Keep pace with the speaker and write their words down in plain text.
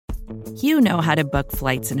You know how to book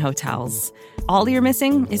flights and hotels. All you're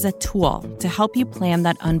missing is a tool to help you plan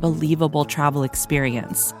that unbelievable travel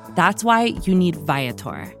experience. That's why you need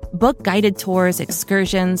Viator. Book guided tours,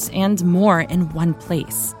 excursions, and more in one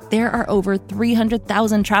place. There are over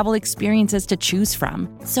 300,000 travel experiences to choose from,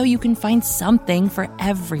 so you can find something for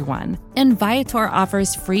everyone. And Viator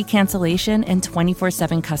offers free cancellation and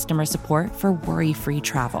 24/7 customer support for worry-free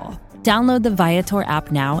travel. Download the Viator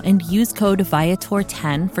app now and use code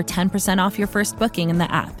Viator10 for 10% off your first booking in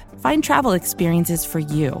the app. Find travel experiences for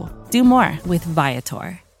you. Do more with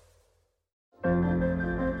Viator.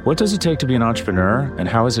 What does it take to be an entrepreneur, and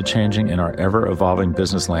how is it changing in our ever-evolving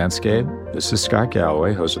business landscape? This is Scott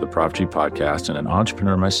Galloway, host of the Prop G podcast and an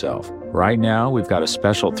entrepreneur myself. Right now, we've got a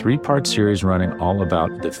special 3-part series running all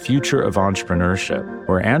about the future of entrepreneurship.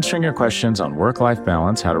 We're answering your questions on work-life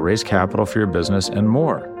balance, how to raise capital for your business, and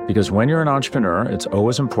more. Because when you're an entrepreneur, it's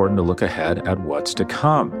always important to look ahead at what's to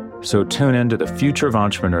come. So tune in to the Future of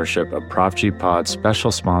Entrepreneurship, a Prop G Pod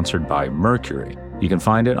special sponsored by Mercury. You can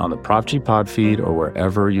find it on the Prop G Pod feed or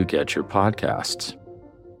wherever you get your podcasts.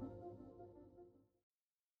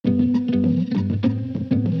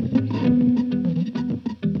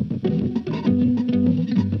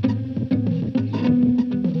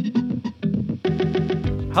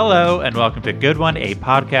 Hello, and welcome to Good One, a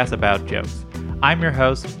podcast about jokes. I'm your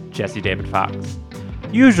host, Jesse David Fox.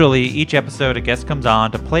 Usually, each episode, a guest comes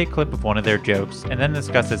on to play a clip of one of their jokes and then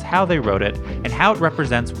discusses how they wrote it and how it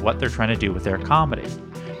represents what they're trying to do with their comedy.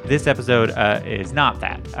 This episode is not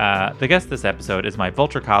that. The guest this episode is my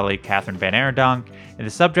Vulture colleague, Catherine Van Arendonk, and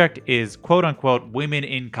the subject is quote-unquote women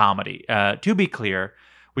in comedy. To be clear,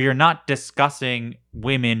 we are not discussing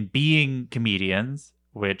women being comedians,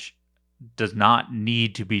 which does not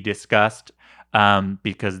need to be discussed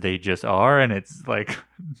because they just are, and it's like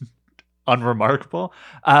unremarkable.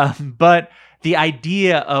 But the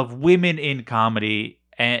idea of women in comedy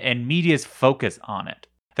and media's focus on it.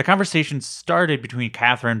 The conversation started between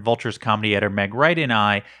Catherine, Vulture's comedy editor Meg Wright, and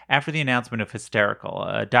I after the announcement of Hysterical,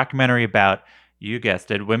 a documentary about, you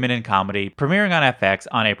guessed it, women in comedy, premiering on FX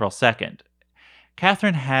on April 2nd.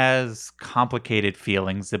 Catherine has complicated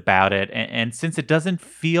feelings about it, and since it doesn't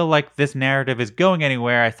feel like this narrative is going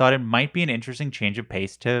anywhere, I thought it might be an interesting change of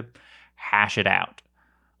pace to hash it out.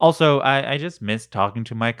 Also, I just miss talking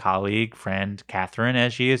to my colleague, friend, Catherine,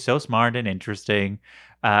 as she is so smart and interesting.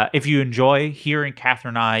 If you enjoy hearing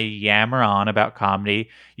Catherine and I yammer on about comedy,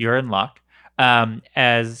 you're in luck.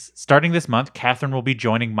 As starting this month, Catherine will be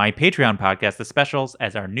joining my Patreon podcast, The Specials,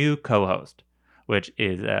 as our new co-host, which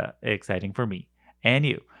is exciting for me and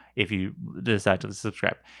you, if you decide to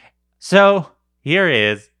subscribe. So here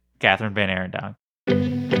is Catherine Van Arendonk.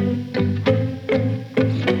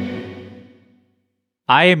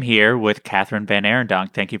 I am here with Catherine Van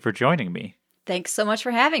Arendonk. Thank you for joining me. Thanks so much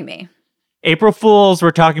for having me. April Fools,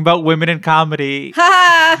 we're talking about women in comedy.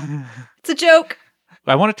 Ha! It's a joke.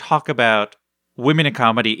 I want to talk about women in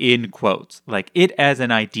comedy in quotes, like it as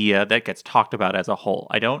an idea that gets talked about as a whole.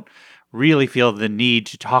 I don't really feel the need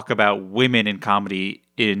to talk about women in comedy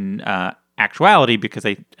in actuality because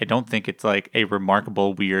I don't think it's like a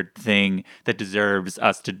remarkable, weird thing that deserves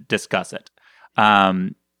us to discuss it.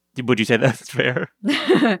 Would you say that's fair?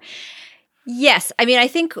 Yes. I mean, I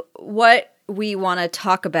think what we want to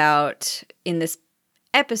talk about in this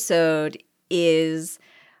episode is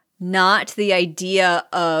not the idea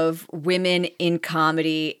of women in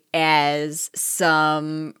comedy as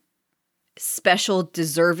some special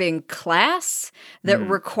deserving class that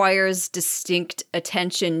requires distinct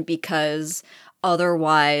attention because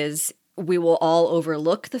otherwise we will all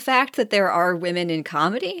overlook the fact that there are women in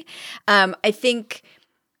comedy. I think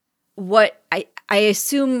what I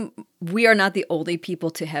assume we are not the only people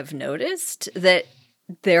to have noticed that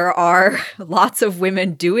there are lots of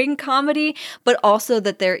women doing comedy, but also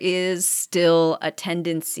that there is still a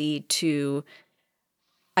tendency to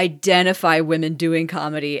identify women doing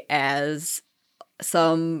comedy as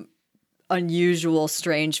some unusual,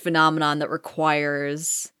 strange phenomenon that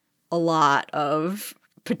requires a lot of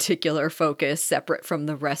particular focus separate from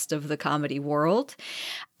the rest of the comedy world.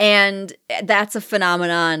 And that's a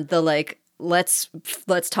phenomenon, the like, let's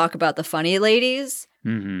talk about the funny ladies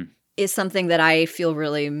is something that I feel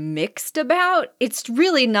really mixed about. It's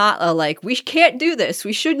really not a like, we can't do this,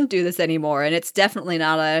 we shouldn't do this anymore. And it's definitely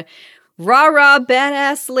not a rah-rah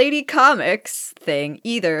badass lady comics thing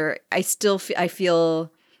either. I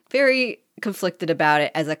feel very conflicted about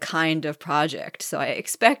it as a kind of project. So I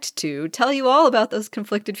expect to tell you all about those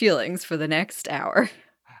conflicted feelings for the next hour.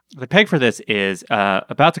 the peg for this is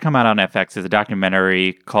about to come out on FX is a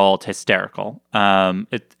documentary called Hysterical.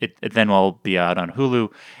 It then will be out on Hulu.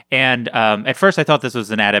 And at first I thought this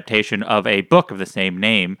was an adaptation of a book of the same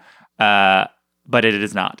name, but it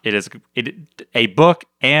is not. It is a book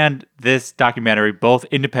and this documentary both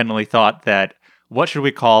independently thought that what should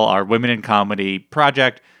we call our women in comedy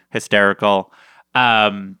project? Hysterical.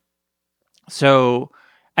 So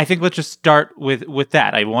I think let's just start with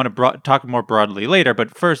that. I want to talk more broadly later,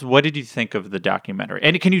 but first, what did you think of the documentary?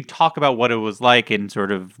 And can you talk about what it was like and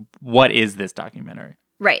sort of what is this documentary?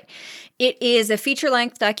 Right. It is a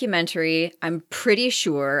feature-length documentary, I'm pretty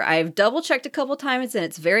sure. I've double-checked a couple times, and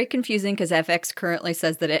it's very confusing because FX currently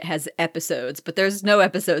says that it has episodes, but there's no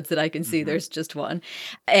episodes that I can see. There's just one.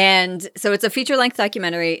 And so it's a feature-length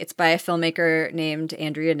documentary. It's by a filmmaker named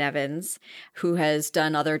Andrea Nevins, who has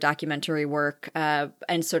done other documentary work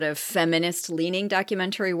and sort of feminist-leaning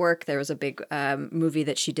documentary work. There was a big movie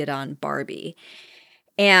that she did on Barbie.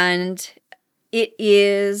 And it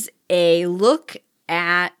is a look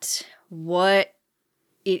at what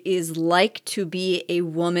it is like to be a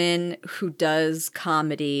woman who does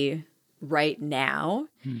comedy right now,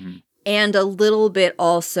 and a little bit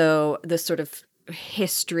also the sort of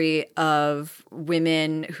history of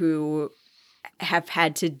women who have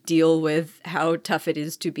had to deal with how tough it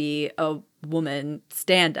is to be a woman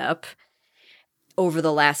stand-up over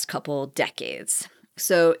the last couple decades.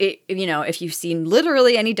 So, if you've seen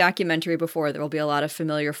literally any documentary before, there will be a lot of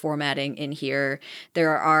familiar formatting in here.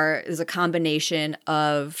 There's a combination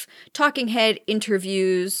of talking head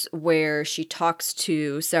interviews where she talks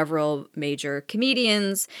to several major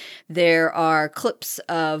comedians. There are clips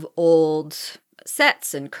of old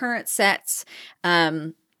sets and current sets.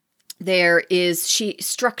 She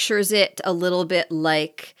structures it a little bit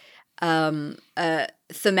like thematically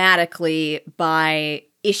by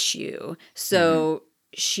issue. So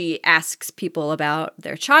she asks people about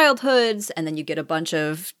their childhoods, and then you get a bunch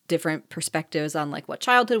of different perspectives on like what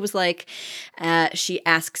childhood was like. She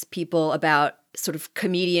asks people about sort of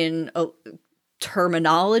comedian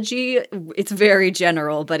terminology. It's very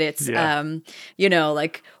general, but it's like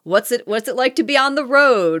what's it like to be on the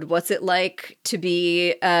road? What's it like to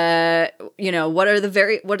be she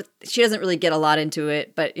doesn't really get a lot into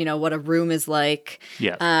it, but what a room is like.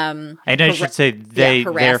 Yeah. And I should say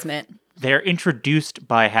harassment. They're introduced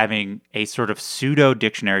by having a sort of pseudo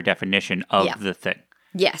dictionary definition of the thing.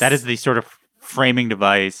 Yes. That is the sort of framing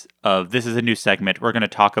device of this is a new segment. We're going to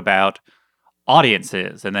talk about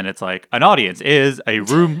audiences. And then it's like an audience is a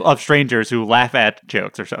room of strangers who laugh at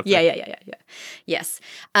jokes or something. Yeah. Yes.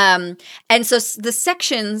 And so the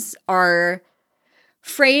sections are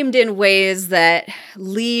framed in ways that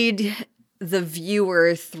lead the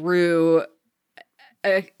viewer through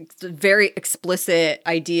a very explicit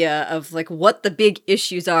idea of like what the big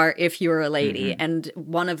issues are if you're a lady. And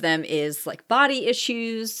one of them is like body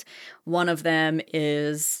issues. One of them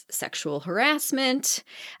is sexual harassment.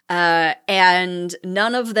 And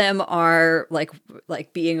none of them are like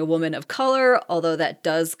being a woman of color, although that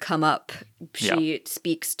does come up. She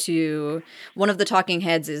speaks to one of the talking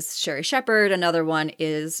heads is Sherry Shepherd. Another one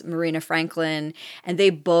is Marina Franklin. And they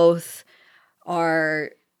both are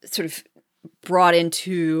sort of brought in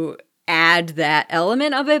to add that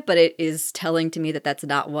element of it, but it is telling to me that that's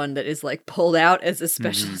not one that is like pulled out as a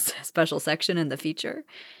special section in the feature.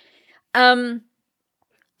 My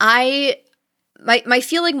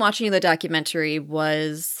feeling watching the documentary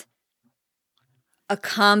was a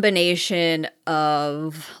combination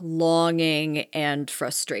of longing and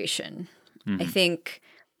frustration. I think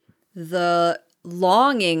the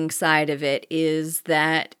longing side of it is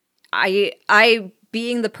that I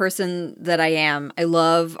being the person that I am, I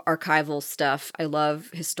love archival stuff. I love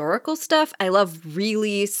historical stuff. I love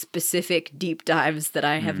really specific deep dives that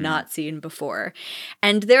I have not seen before.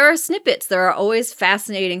 And there are snippets. There are always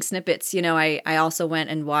fascinating snippets. I also went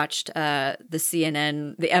and watched the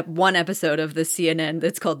CNN, one episode of the CNN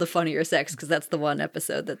that's called The Funnier Sex, because that's the one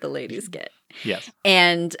episode that the ladies get. Yes.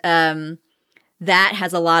 And that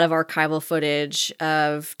has a lot of archival footage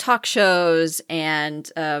of talk shows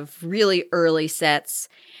and of really early sets.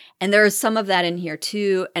 And there's some of that in here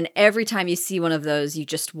too. And every time you see one of those, you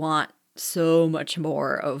just want so much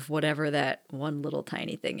more of whatever that one little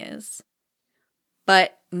tiny thing is.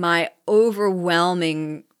 But my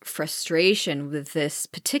overwhelming frustration with this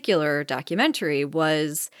particular documentary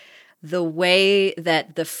was the way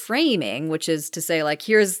that the framing, which is to say like,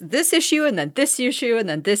 here's this issue and then this issue and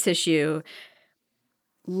then this issue,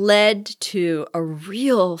 led to a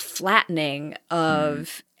real flattening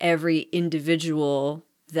of every individual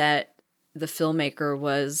that the filmmaker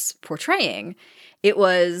was portraying. It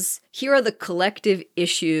was, here are the collective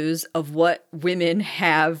issues of what women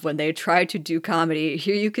have when they try to do comedy.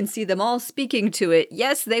 Here you can see them all speaking to it.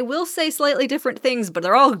 Yes, they will say slightly different things, but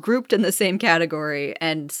they're all grouped in the same category.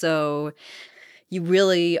 And so you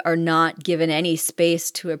really are not given any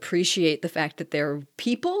space to appreciate the fact that they're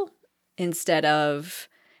people instead of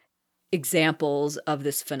examples of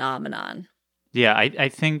this phenomenon. Yeah, I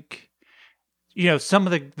think, some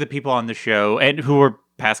of the people on the show and who were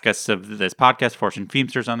past guests of this podcast, Fortune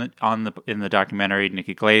Feimsters in the documentary,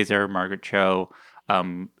 Nikki Glaser, Margaret Cho.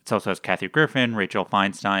 It also has Kathy Griffin, Rachel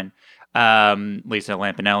Feinstein, Lisa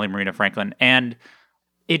Lampanelli, Marina Franklin, and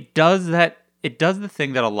it does the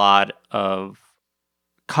thing that a lot of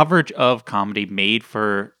coverage of comedy made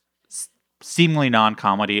for seemingly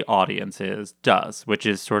non-comedy audiences does, which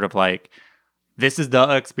is sort of like, this is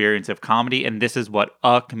the experience of comedy, and this is what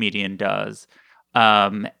a comedian does,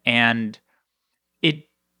 and it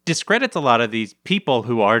discredits a lot of these people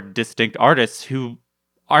who are distinct artists who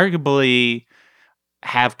arguably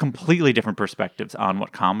have completely different perspectives on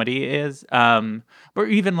what comedy is. But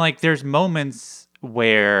even like there's moments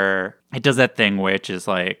where it does that thing which is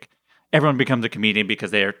like everyone becomes a comedian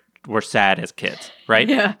because were sad as kids, right?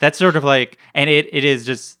 Yeah. That's sort of like, and it is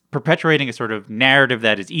just perpetuating a sort of narrative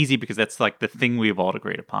that is easy because that's like the thing we've all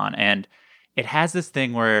agreed upon. And it has this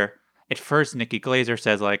thing where at first Nikki Glaser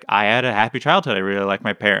says like, I had a happy childhood. I really like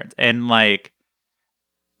my parents. And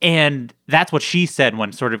that's what she said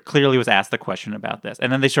when sort of clearly was asked the question about this.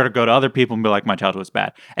 And then they sort of go to other people and be like, my childhood was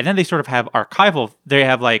bad. And then they sort of have they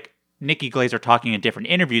have like Nikki Glaser talking in different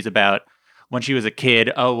interviews about when she was a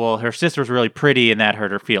kid, oh, well, her sister was really pretty and that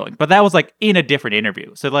hurt her feelings. But that was like in a different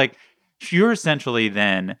interview. So like you're essentially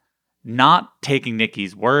then not taking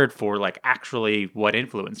Nikki's word for like actually what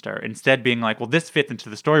influenced her. Instead being like, well, this fits into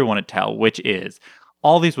the story we want to tell, which is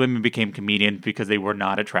all these women became comedians because they were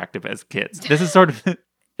not attractive as kids. This is sort of...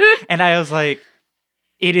 And I was like,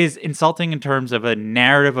 it is insulting in terms of a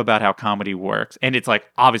narrative about how comedy works. And it's like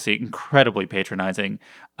obviously incredibly patronizing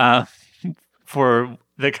for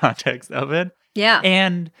the context of it. Yeah.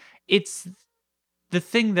 And it's the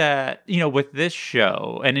thing that, with this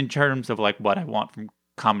show and in terms of like what I want from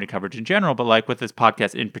comedy coverage in general, but like with this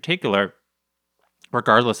podcast in particular,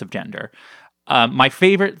 regardless of gender, my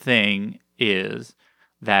favorite thing is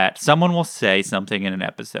that someone will say something in an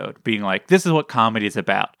episode being like, this is what comedy is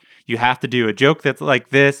about. You have to do a joke that's like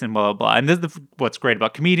this and blah, blah, blah. And this is what's great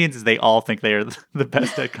about comedians is they all think they are the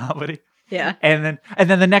best at comedy. Yeah. And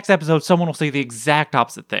then the next episode, someone will say the exact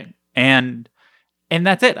opposite thing. And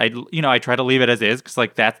that's it. I try to leave it as is because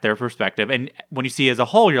like that's their perspective. And when you see it as a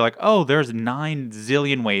whole, you're like, oh, there's 9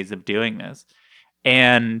 zillion ways of doing this.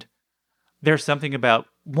 And there's something about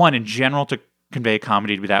one in general to convey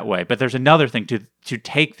comedy to be that way. But there's another thing to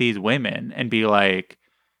take these women and be like,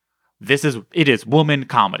 it is woman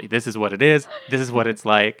comedy. This is what it is. This is what it's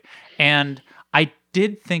like. And I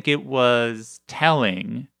did think it was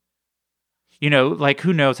telling, like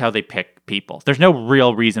who knows how they pick people. There's no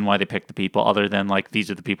real reason why they pick the people other than like, these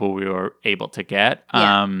are the people we were able to get.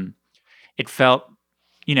 Yeah. It felt,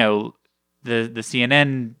 the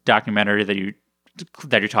CNN documentary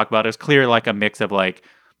that you talk about is clear like a mix of like,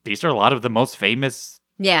 these are a lot of the most famous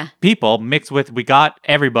people mixed with we got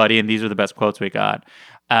everybody and these are the best quotes we got.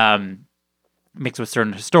 Mixed with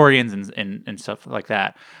certain historians and stuff like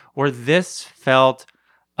that. Where this felt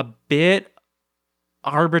a bit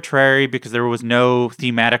arbitrary because there was no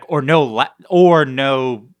thematic or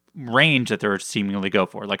no range that they're seemingly go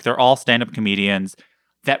for. Like they're all stand-up comedians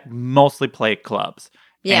that mostly play clubs.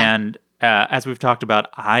 Yeah. And as we've talked about,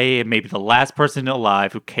 I am maybe the last person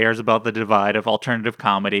alive who cares about the divide of alternative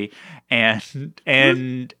comedy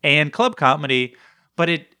and club comedy, but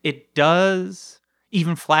it does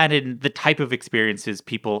even flatten the type of experiences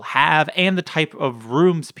people have and the type of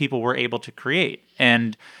rooms people were able to create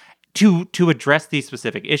and to address these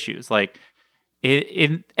specific issues. Like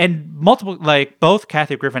and multiple, like both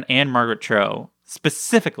Kathy Griffin and Margaret Cho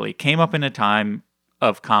specifically came up in a time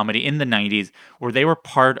of comedy in the 90s where they were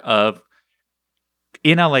part of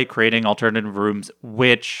in LA creating alternative rooms,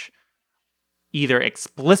 which either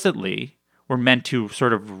explicitly were meant to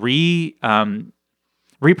sort of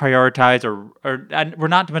reprioritize or and we're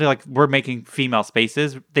not meant to like we're making female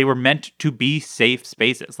spaces. They were meant to be safe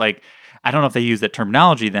spaces. Like I don't know if they used that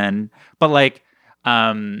terminology then, but like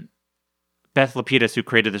Beth Lapidus, who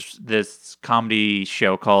created this comedy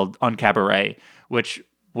show called Uncabaret, which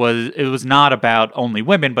was not about only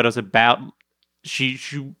women, but it was about she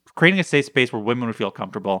creating a safe space where women would feel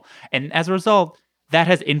comfortable. And as a result, that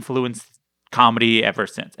has influenced comedy ever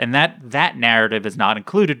since. And that narrative is not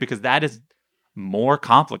included because that is more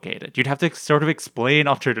complicated. You'd have to sort of explain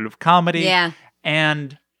alternative comedy. Yeah.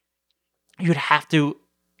 And you'd have to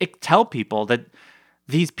tell people that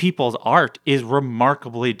these people's art is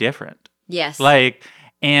remarkably different. Yes. Like,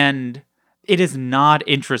 and it is not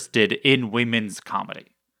interested in women's comedy.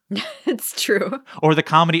 It's true. Or the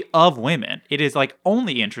comedy of women. It is like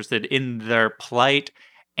only interested in their plight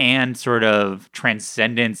and sort of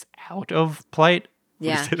transcendence out of plight.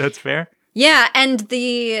 Yeah. Would you say that's fair? Yeah, and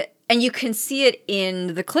you can see it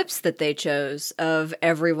in the clips that they chose of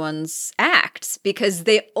everyone's acts, because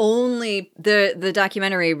they only the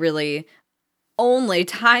documentary really only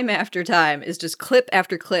time after time is just clip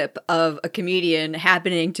after clip of a comedian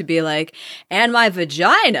happening to be like, and my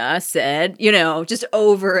vagina said, just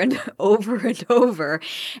over and over and over.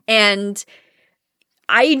 And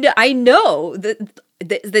I know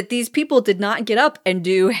that these people did not get up and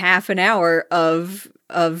do half an hour of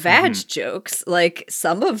vag jokes. Like,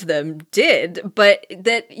 some of them did, but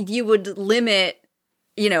that you would limit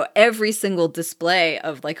every single display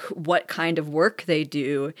of like what kind of work they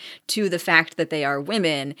do to the fact that they are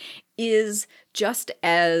women is just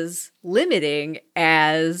as limiting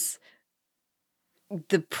as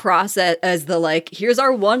the process, as the like, here's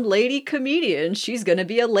our one lady comedian, she's gonna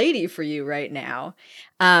be a lady for you right now.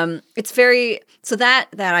 It's very, so that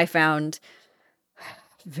I found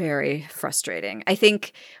very frustrating. I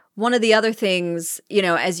think one of the other things,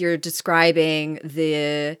 as you're describing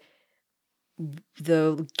the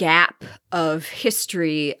gap of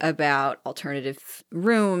history about alternative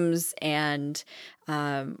rooms and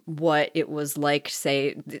what it was like,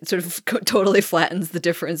 say, it sort of totally flattens the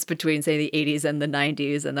difference between, say, the 80s and the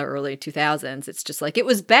 90s and the early 2000s. It's just like, it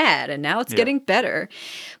was bad and now it's getting better.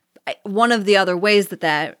 One of the other ways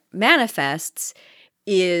that manifests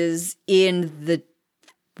is in the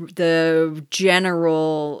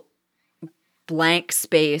general blank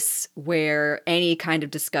space where any kind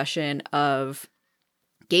of discussion of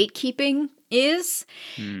gatekeeping is.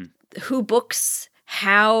 Who books,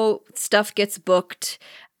 how stuff gets booked,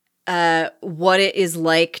 what it is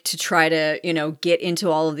like to try to, get into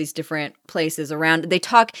all of these different places around. They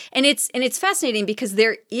talk, and it's fascinating because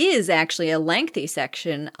there is actually a lengthy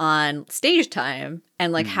section on stage time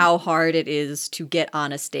and like how hard it is to get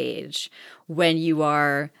on a stage when you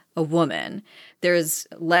are a woman. There's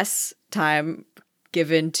less time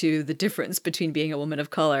given to the difference between being a woman of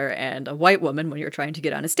color and a white woman when you're trying to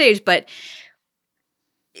get on a stage. But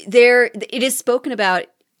it is spoken about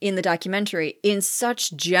in the documentary in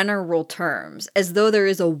such general terms, as though there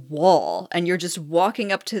is a wall and you're just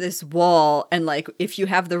walking up to this wall, and like, if you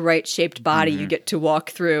have the right shaped body, you get to walk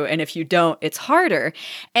through, and if you don't, it's harder.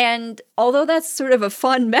 And although that's sort of a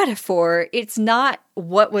fun metaphor, it's not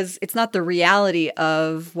the reality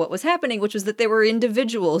of what was happening, which was that there were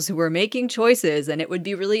individuals who were making choices, and it would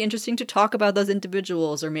be really interesting to talk about those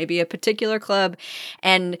individuals or maybe a particular club.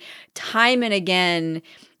 And time and again,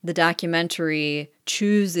 the documentary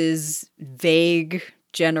chooses vague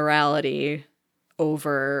generality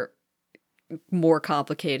over more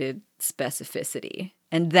complicated specificity.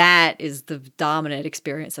 And that is the dominant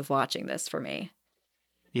experience of watching this for me.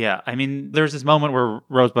 Yeah, I mean, there's this moment where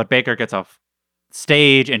Rosebud Baker gets off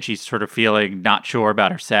stage and she's sort of feeling not sure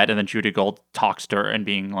about her set, and then Judy Gold talks to her and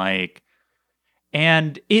being like,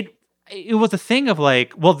 and it was a thing of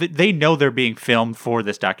like, well, they know they're being filmed for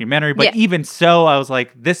this documentary, but even so, I was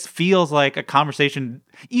like, this feels like a conversation,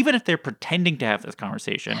 even if they're pretending to have this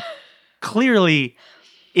conversation, clearly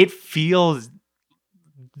it feels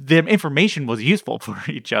the information was useful for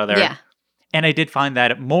each other. Yeah. And I did find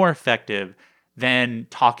that more effective than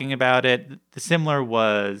talking about it. The similar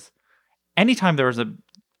was anytime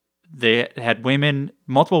they had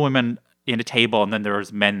multiple women in a table, and then there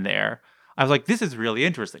was men there, I was like, this is really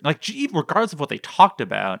interesting. Like, regardless of what they talked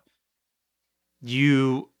about,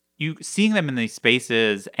 you seeing them in these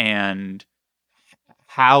spaces and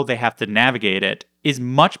how they have to navigate it is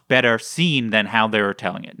much better seen than how they were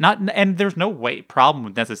telling it. And there's no problem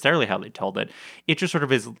with necessarily how they told it. It just sort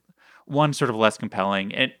of is one sort of less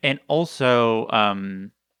compelling, and also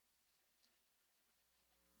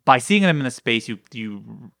by seeing them in the space,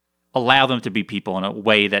 you allow them to be people in a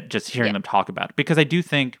way that just hearing them talk about it. Because I do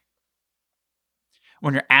think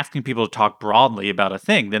when you're asking people to talk broadly about a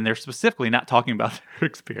thing, then they're specifically not talking about their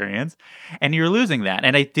experience, and you're losing that.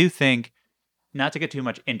 And I do think, not to get too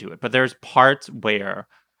much into it, but there's parts where,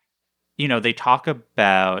 they talk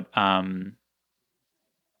about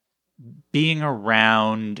being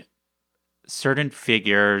around certain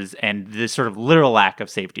figures and this sort of literal lack of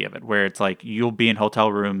safety of it, where it's like you'll be in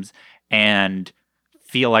hotel rooms and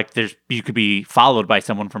feel like you could be followed by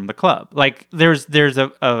someone from the club. Like there's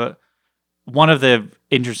a one of the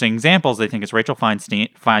interesting examples, I think, is Rachel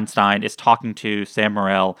Feinstein is talking to Sam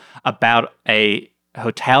Morril about a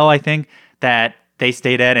hotel, I think, that they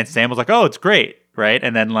stayed at, and Sam was like, "Oh, it's great," right?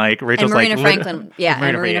 And then like Rachel's and Marina like, Franklin,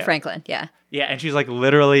 Marina yeah. Franklin, yeah, and she's like,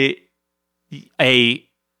 literally, a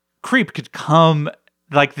creep could come,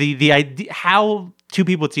 like the idea how two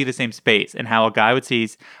people would see the same space, and how a guy would see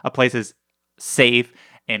a place as safe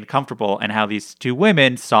and comfortable, and how these two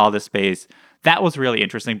women saw the space. That was really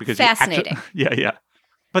interesting because fascinating. Yeah.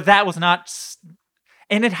 But that was not,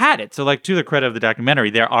 and it had it. So, like, to the credit of the documentary,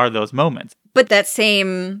 there are those moments. But that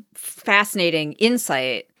same fascinating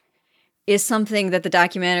insight is something that the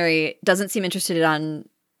documentary doesn't seem interested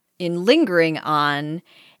in lingering on,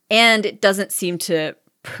 and it doesn't seem to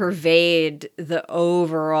pervade the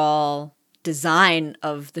overall design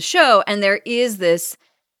of the show. And there is this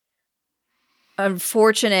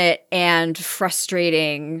unfortunate and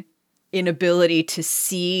frustrating inability to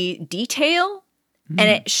see detail. And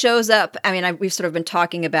it shows up, I mean, we've sort of been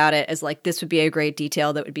talking about it as like, this would be a great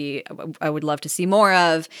detail that I would love to see more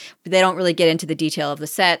of. But they don't really get into the detail of the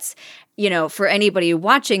sets. You know, for anybody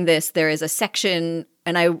watching this, there is a section,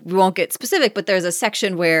 and we won't get specific, but there's a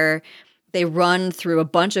section where they run through a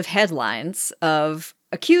bunch of headlines of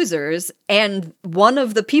accusers, and one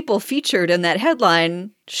of the people featured in that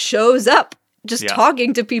headline shows up just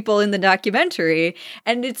talking to people in the documentary,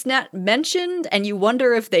 and it's not mentioned, and you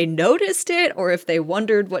wonder if they noticed it or if they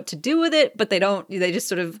wondered what to do with it, but they don't. They just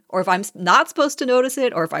sort of, or if I'm not supposed to notice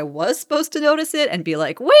it, or if I was supposed to notice it and be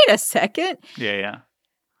like, wait a second. Yeah.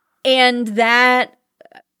 And that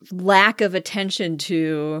lack of attention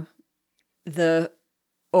to the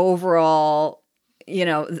overall, you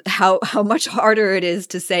know, how much harder it is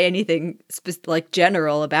to say anything like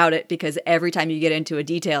general about it, because every time you get into a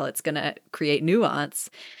detail, it's going to create nuance,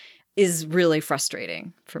 is really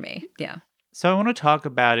frustrating for me. Yeah. So I want to talk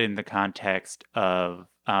about it in the context of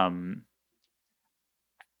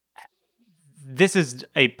this is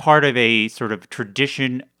a part of a sort of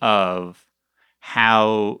tradition of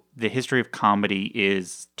how the history of comedy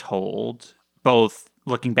is told, both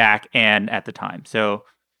looking back and at the time. So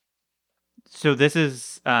this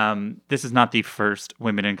is not the first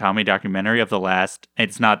women in comedy documentary of the last.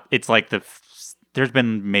 It's not. It's like there's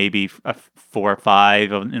been maybe 4 or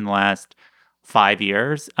 5 in the last 5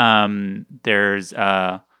 years. There's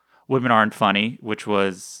Women Aren't Funny, which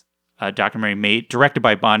was a documentary directed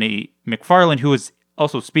by Bonnie McFarlane, who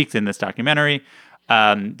also speaks in this documentary.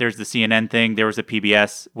 There's the CNN thing. There was a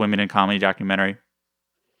PBS Women in Comedy documentary.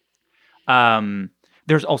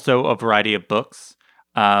 There's also a variety of books.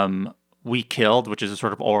 We Killed, which is a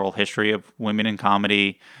sort of oral history of women in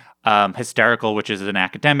comedy. Hysterical, which is an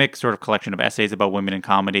academic sort of collection of essays about women in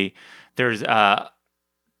comedy. There's a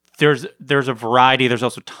variety. There's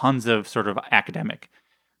also tons of sort of academic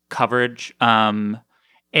coverage.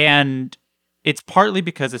 And it's partly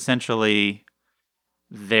because essentially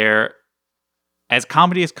as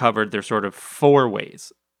comedy is covered, there's sort of 4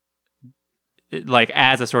 ways, like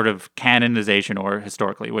as a sort of canonization or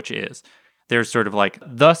historically, which is there's sort of like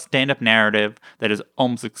the stand-up narrative that is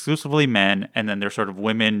almost exclusively men, and then there's sort of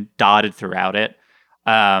women dotted throughout it.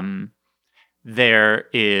 There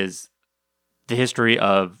is the history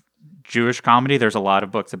of Jewish comedy. There's a lot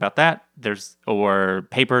of books about that. Or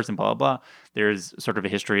papers and blah, blah, blah. There's sort of a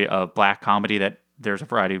history of Black comedy that there's a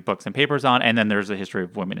variety of books and papers on, and then there's a history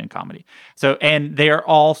of women in comedy. So, and they are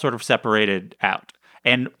all sort of separated out.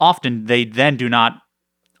 And often they then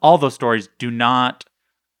all those stories do not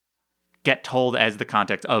get told as the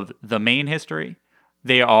context of the main history.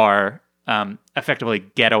 They are effectively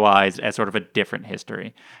ghettoized as sort of a different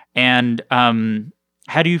history. And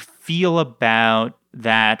how do you feel about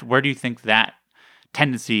that? Where do you think that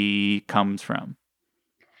tendency comes from?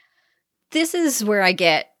 This is where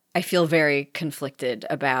I feel very conflicted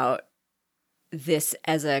about this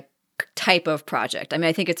as a type of project. I mean,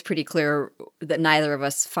 I think it's pretty clear that neither of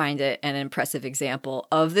us find it an impressive example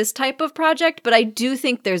of this type of project, but I do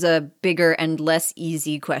think there's a bigger and less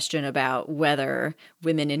easy question about whether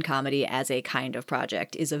women in comedy as a kind of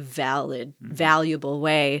project is a valid, valuable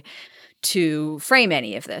way to frame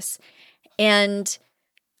any of this. And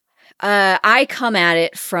I come at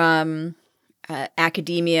it from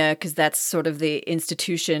academia, because that's sort of the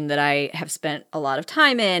institution that I have spent a lot of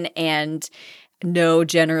time in, and know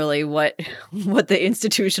generally what the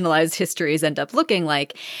institutionalized histories end up looking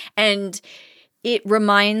like. And it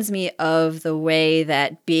reminds me of the way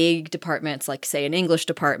that big departments, like say an English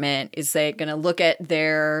department, is going to look at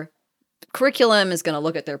their curriculum is going to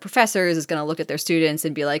look at their professors, is going to look at their students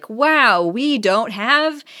and be like, wow, we don't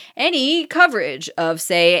have any coverage of,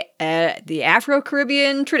 say, the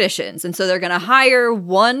Afro-Caribbean traditions. And so they're going to hire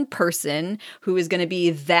one person who is going to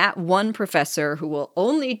be that one professor who will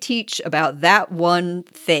only teach about that one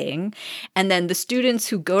thing. And then the students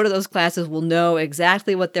who go to those classes will know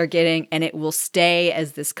exactly what they're getting, and it will stay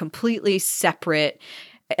as this completely separate,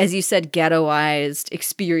 as you said, ghettoized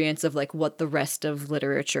experience of like what the rest of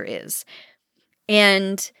literature is.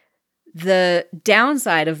 And the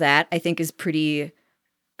downside of that, I think, is pretty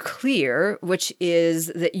clear, which is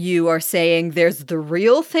that you are saying there's the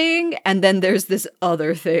real thing, and then there's this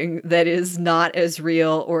other thing that is not as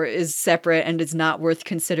real or is separate and is not worth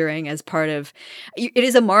considering as part of, it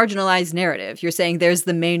is a marginalized narrative. You're saying there's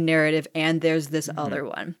the main narrative and there's this other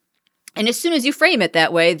one. And as soon as you frame it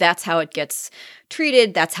that way, that's how it gets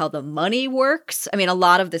treated. That's how the money works. I mean, a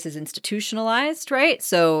lot of this is institutionalized, right?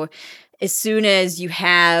 So as soon as you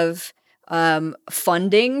have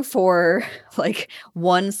funding for like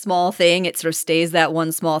one small thing, it sort of stays that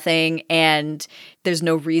one small thing, and there's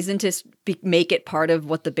no reason to make it part of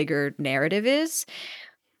what the bigger narrative is.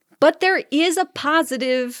 But there is a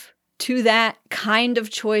positive to that kind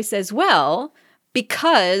of choice as well,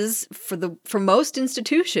 because for most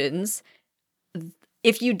institutions,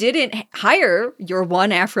 if you didn't hire your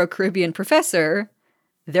one Afro-Caribbean professor,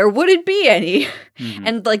 there wouldn't be any. Mm-hmm.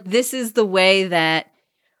 And like, this is the way that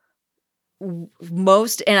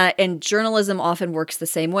most, and journalism often works the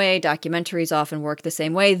same way, documentaries often work the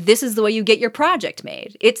same way. This is the way you get your project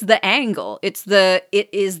made. It's the angle. It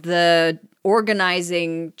is the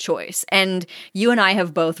organizing choice. And you and I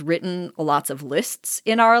have both written lots of lists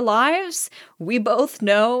in our lives. We both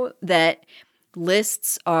know that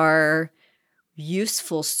lists are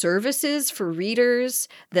useful services for readers,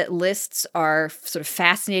 that lists are sort of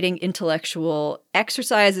fascinating intellectual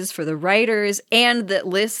exercises for the writers, and that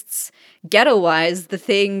lists ghettoize the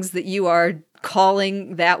things that you are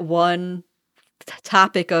calling that one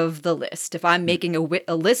topic of the list. If I'm making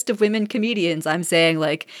a list of women comedians, I'm saying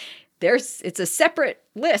like, it's a separate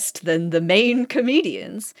list than the main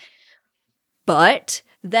comedians. But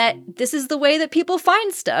that this is the way that people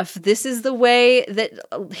find stuff. This is the way that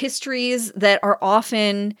histories that are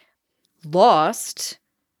often lost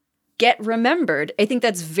get remembered. I think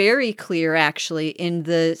that's very clear, actually, in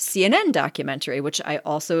the CNN documentary, which I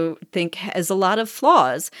also think has a lot of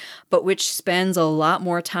flaws, but which spends a lot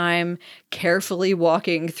more time carefully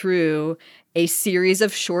walking through a series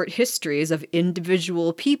of short histories of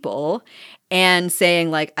individual people and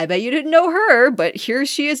saying like, I bet you didn't know her, but here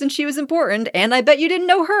she is and she was important. And I bet you didn't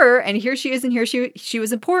know her, and here she is and here she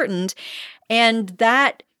was important. And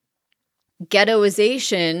that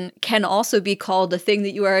ghettoization can also be called the thing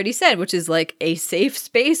that you already said, which is like a safe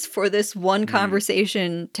space for this one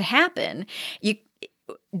conversation to happen.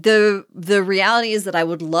 The reality is that I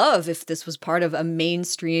would love if this was part of a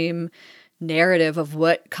mainstream narrative of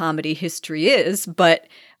what comedy history is, but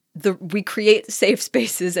we create safe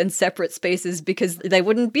spaces and separate spaces because they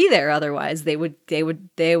wouldn't be there otherwise. They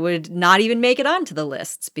would not even make it onto the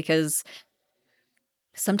lists, because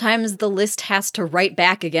sometimes the list has to write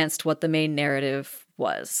back against what the main narrative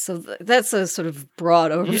was. So that's a sort of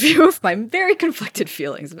broad overview of my very conflicted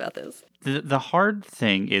feelings about this. The hard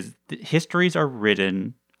thing is that histories are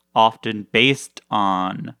written often based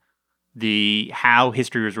on how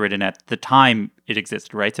history was written at the time it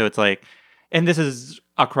existed, right? So it's like, and this is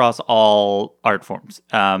across all art forms,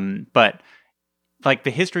 but like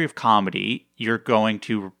the history of comedy, you're going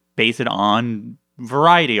to base it on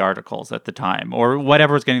variety articles at the time or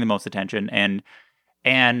whatever was getting the most attention,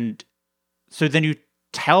 and so then you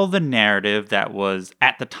tell the narrative that was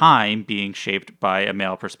at the time being shaped by a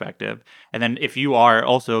male perspective, and then if you are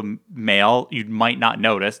also male, you might not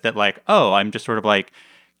notice that, like, oh, I'm just sort of like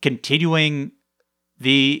continuing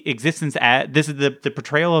the existence as this is the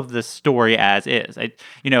portrayal of the story as is.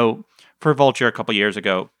 For Vulture a couple years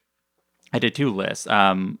ago, I did 2 lists.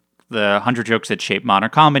 The 100 jokes that shaped modern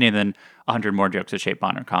comedy, and then 100 more jokes that shaped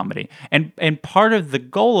modern comedy. And part of the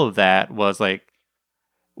goal of that was like,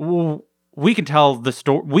 we can tell the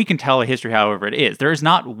story. We can tell a history however it is. There is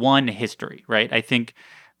not one history, right? I think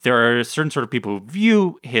there are certain sort of people who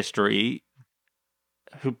view history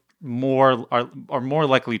who are more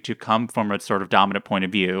likely to come from a sort of dominant point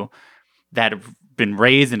of view, that have been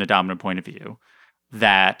raised in a dominant point of view,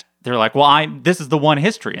 that they're like, well, this is the one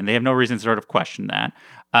history, and they have no reason to sort of question that.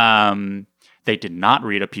 They did not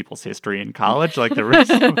read a people's history in college like the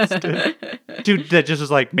rest of us did. That just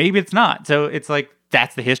was like, maybe it's not. So it's like,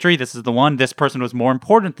 that's the history. This is the one. This person was more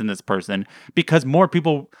important than this person, because more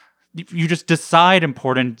people, you just decide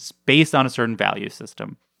importance based on a certain value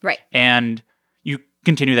system. Right. And you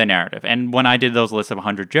continue that narrative. And when I did those lists of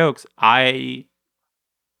 100 jokes, I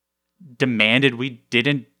demanded we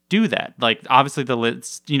didn't do that. Like, obviously the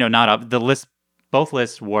lists, both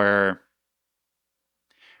lists were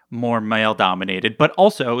more male dominated, but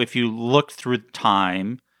also if you looked through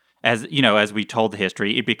time, as we told the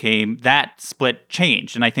history, it became that split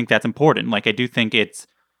changed. And I think that's important. Like, I do think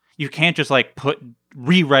you can't just like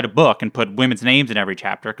rewrite a book and put women's names in every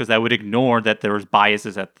chapter, because that would ignore that there was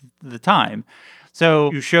biases at the time.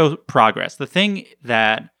 So you show progress. The thing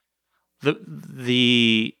that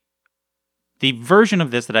the version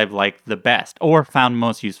of this that I've liked the best or found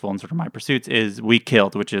most useful in sort of my pursuits is We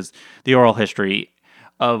Killed, which is the oral history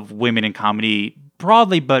of women in comedy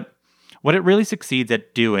broadly. But what it really succeeds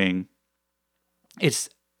at doing is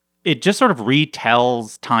it just sort of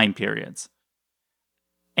retells time periods.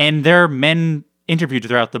 And there are men interviewed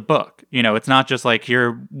throughout the book. It's not just like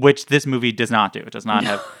which this movie does not do. It does not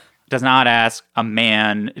does not ask a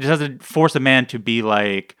man, it doesn't force a man to be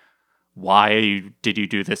like, why did you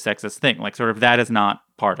do this sexist thing? Like, sort of, that is not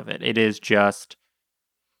part of it.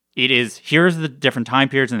 Here's the different time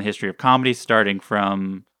periods in the history of comedy, starting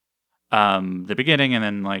from the beginning, and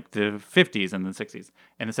then like the 50s and the 60s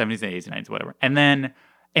and the 70s and 80s and 90s, whatever.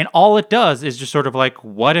 And all it does is just sort of like,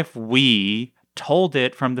 what if we told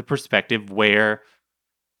it from the perspective where,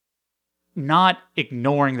 not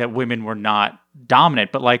ignoring that women were not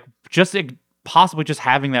dominant, but like just possibly just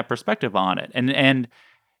having that perspective on it. And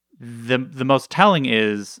the most telling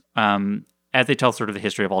is, as they tell sort of the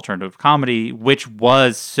history of alternative comedy, which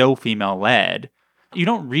was so female-led, you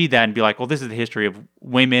don't read that and be like, well, this is the history of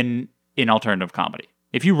women in alternative comedy.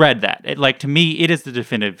 If you read that, to me, it is the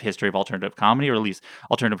definitive history of alternative comedy, or at least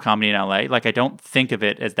alternative comedy in LA. Like, I don't think of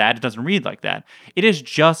it as that. It doesn't read like that. It is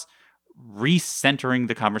just recentering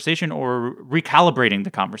the conversation or recalibrating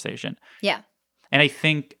the conversation. Yeah. And I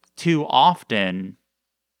think too often,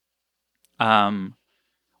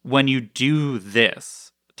 when you do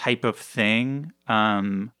this type of thing,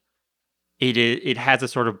 it has a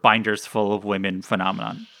sort of binders full of women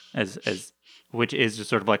phenomenon, which is just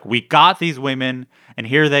sort of like, we got these women and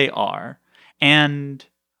here they are. And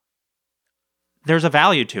there's a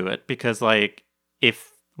value to it, because like,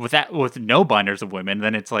 if with no binders of women,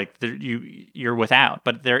 then it's like you're without.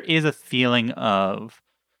 But there is a feeling of,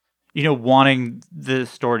 wanting the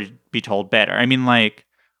story to be told better. I mean, like,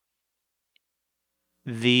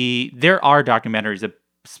 there are documentaries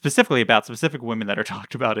specifically about specific women that are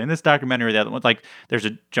talked about in this documentary. The other one, like, there's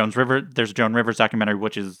a Joan Rivers documentary,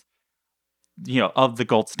 which is, of the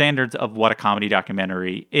gold standards of what a comedy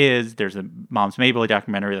documentary is. There's a Moms Mabley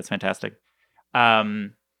documentary that's fantastic.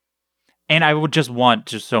 And I would just want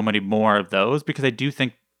just so many more of those, because I do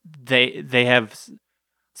think they have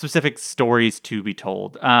specific stories to be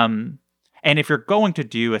told. And if you're going to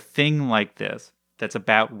do a thing like this that's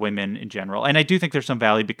about women in general, and I do think there's some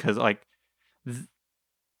value, because like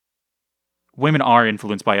women are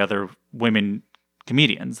influenced by other women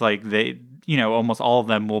comedians. Like, they, almost all of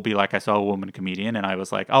them will be like, I saw a woman comedian and I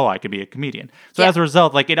was like, oh, I could be a comedian. So as a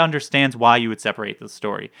result, like, it understands why you would separate the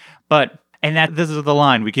story. And this is the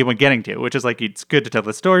line we keep on getting to, which is like, it's good to tell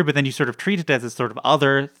the story, but then you sort of treat it as this sort of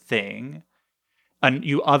other thing, and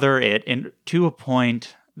you other it to a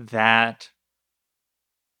point that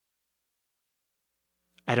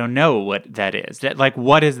I don't know what that is. Like,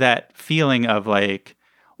 what is that feeling of like,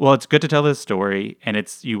 well, it's good to tell this story, and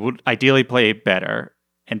you would ideally play it better,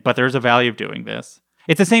 but there's a value of doing this.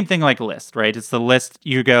 It's the same thing like list, right? It's the list.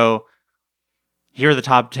 You go, here are the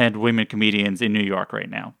top 10 women comedians in New York right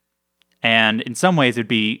now. And in some ways,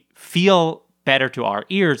 it'd feel better to our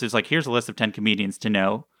ears. It's like, here's a list of 10 comedians to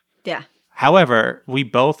know. Yeah. However, we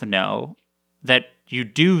both know that you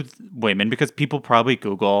do women, because people probably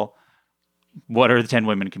Google, what are the 10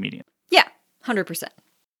 women comedians? Yeah, 100%.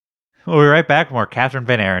 We'll be right back with more Catherine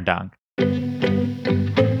Van Arendonk.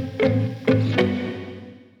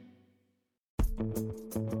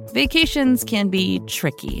 Vacations can be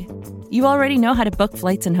tricky. You already know how to book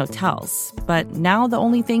flights and hotels, but now the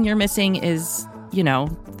only thing you're missing is,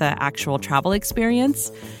 the actual travel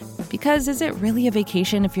experience. Because is it really a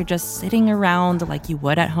vacation if you're just sitting around like you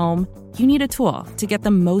would at home? You need a tool to get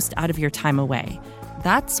the most out of your time away.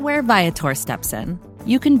 That's where Viator steps in.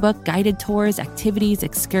 You can book guided tours, activities,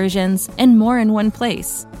 excursions, and more in one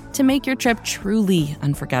place to make your trip truly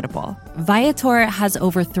unforgettable. Viator has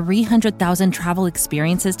over 300,000 travel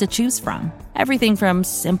experiences to choose from. Everything from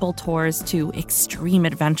simple tours to extreme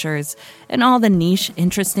adventures and all the niche,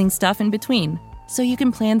 interesting stuff in between. So you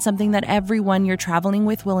can plan something that everyone you're traveling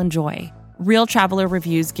with will enjoy. Real Traveler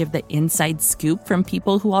reviews give the inside scoop from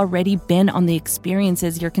people who already been on the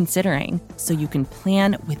experiences you're considering, so you can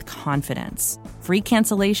plan with confidence. Free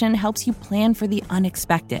cancellation helps you plan for the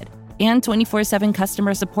unexpected. And 24/7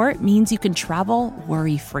 customer support means you can travel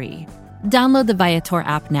worry-free. Download the Viator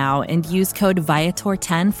app now and use code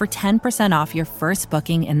Viator10 for 10% off your first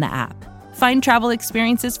booking in the app. Find travel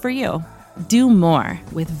experiences for you. Do more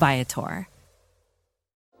with Viator.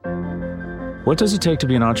 What does it take to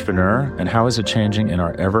be an entrepreneur, and how is it changing in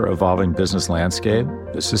our ever-evolving business landscape?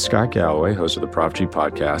 This is Scott Galloway, host of the Prop G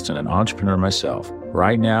podcast and an entrepreneur myself.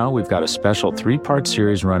 Right now, we've got a special 3-part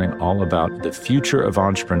series running all about the future of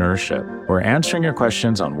entrepreneurship. We're answering your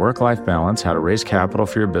questions on work-life balance, how to raise capital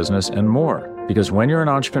for your business, and more. Because when you're an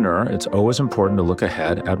entrepreneur, it's always important to look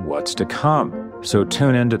ahead at what's to come. So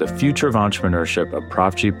tune in to the Future of Entrepreneurship, a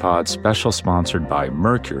Prop G Pod special sponsored by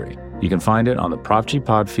Mercury. You can find it on the Prop G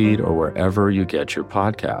Pod feed or wherever you get your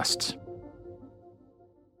podcasts.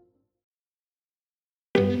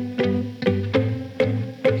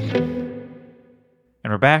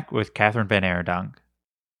 And we're back with Catherine Van Arendonk.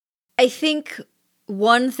 I think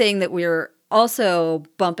one thing that we're also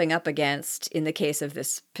bumping up against in the case of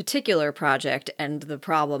this particular project and the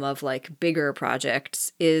problem of like bigger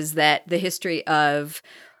projects is that the history of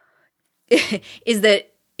is that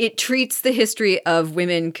it treats the history of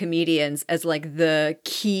women comedians as like the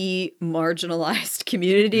key marginalized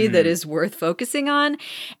community that is worth focusing on.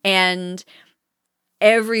 And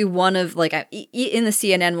every one of like in the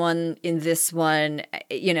CNN one, in this one,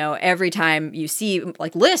 you know, every time you see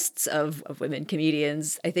like lists of women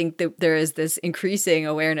comedians, I think that there is this increasing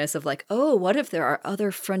awareness of like, oh, what if there are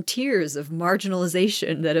other frontiers of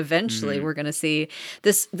marginalization that eventually we're going to see?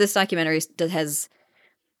 This documentary has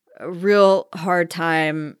a real hard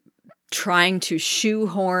time trying to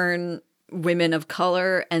shoehorn women of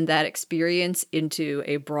color and that experience into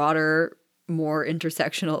a broader, more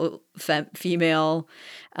intersectional female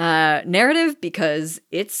narrative, because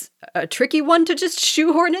it's a tricky one to just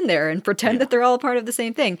shoehorn in there and pretend that they're all part of the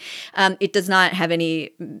same thing. It does not have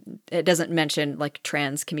it doesn't mention like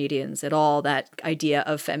trans comedians at all, that idea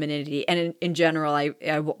of femininity. And in general,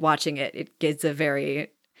 I watching it gives a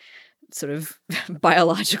very sort of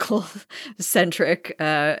biological centric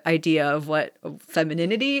idea of what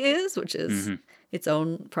femininity is, which is its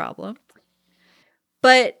own problem.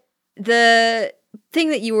 But the thing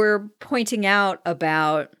that you were pointing out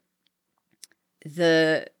about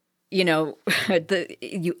the, you know,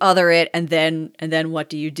 you other it and then what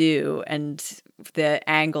do you do, and the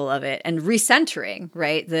angle of it and recentering,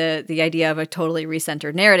 right? The idea of a totally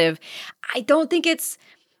recentered narrative. I don't think it's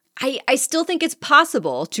I still think it's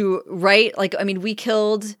possible to write, like, I mean, We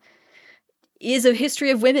Killed is a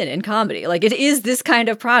history of women in comedy. Like, it is this kind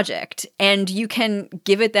of project, and you can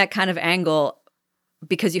give it that kind of angle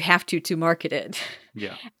because you have to market it.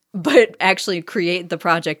 Yeah. But actually create the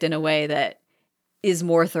project in a way that is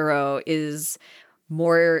more thorough, is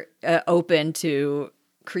more open to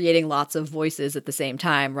creating lots of voices at the same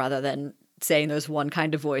time, rather than saying there's one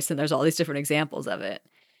kind of voice and there's all these different examples of it.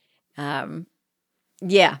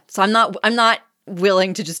 Yeah, so I'm not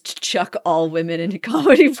willing to just chuck all women into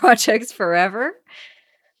comedy projects forever.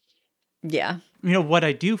 Yeah. You know, what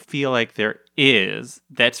I do feel like there is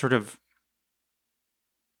that sort of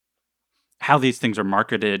how these things are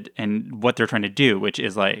marketed and what they're trying to do, which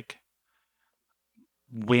is like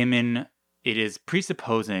women, it is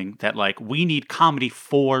presupposing that like we need comedy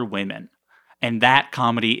for women, and that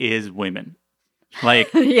comedy is women.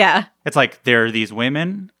 Like, yeah. It's like there are these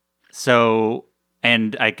women, so...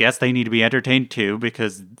 And I guess they need to be entertained too,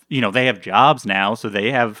 because, you know, they have jobs now, so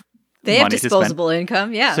they have money disposable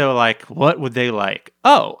income, yeah. So, like, what would they like?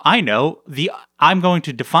 Oh, I know. I'm going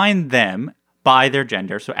to define them by their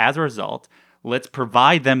gender. So as a result, let's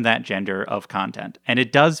provide them that gender of content. And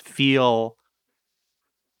it does feel,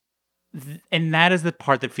 and that is the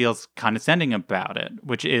part that feels condescending about it,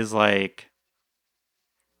 which is like,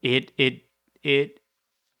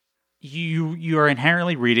 you are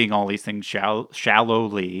inherently reading all these things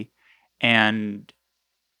shallowly, and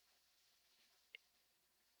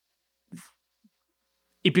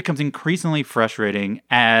it becomes increasingly frustrating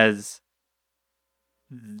as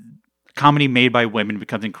comedy made by women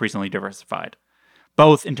becomes increasingly diversified,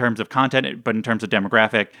 both in terms of content, but in terms of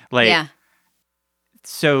demographic. Like, yeah.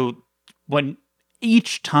 So when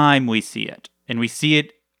each time we see it, and we see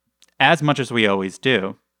it as much as we always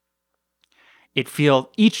do,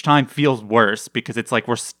 each time feels worse, because it's like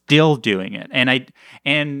we're still doing it.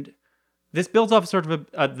 And this builds off sort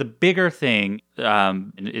of the bigger thing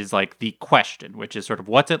is like the question, which is sort of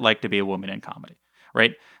what's it like to be a woman in comedy,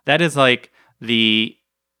 right? That is like the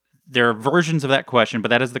there are versions of that question, but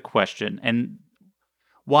that is the question. And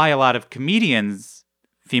why a lot of comedians,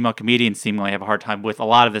 female comedians, seemingly have a hard time with a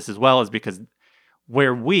lot of this as well is because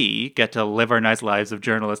where we get to live our nice lives of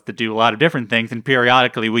journalists to do a lot of different things, and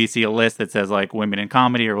periodically we see a list that says like women in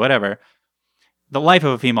comedy or whatever. The life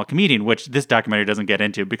of a female comedian, which this documentary doesn't get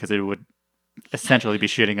into because it would essentially be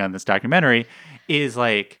shitting on this documentary, is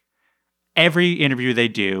like every interview they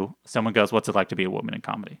do, someone goes, "What's it like to be a woman in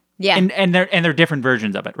comedy?" Yeah, and they're different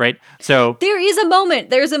versions of it, right? So there's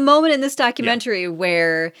a moment in this documentary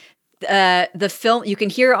where the film, you can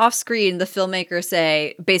hear off screen the filmmaker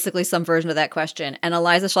say basically some version of that question, and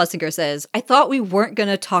Iliza Shlesinger says, "I thought we weren't going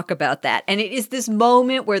to talk about that." And it is this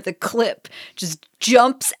moment where the clip just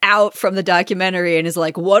jumps out from the documentary and is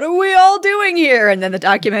like, "What are we all doing here?" And then the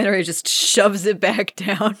documentary just shoves it back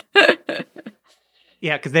down.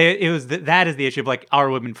 Yeah, because that is the issue of like, are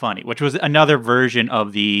women funny, which was another version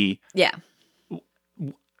of the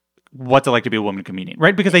what's it like to be a woman comedian,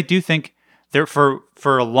 right? Because I do think there for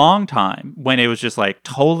a long time when it was just like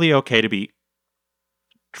totally okay to be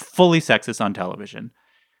fully sexist on television,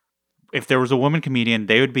 if there was a woman comedian,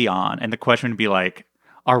 they would be on, and the question would be like,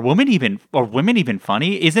 are women even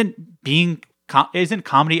funny? Isn't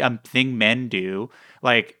comedy a thing men do?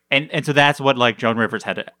 Like, and so that's what like Joan Rivers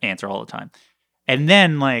had to answer all the time. And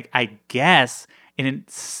then, like, I guess in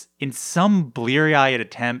some bleary-eyed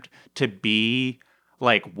attempt to be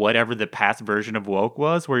like whatever the past version of woke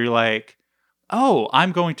was, where you're like, oh,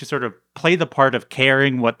 I'm going to sort of play the part of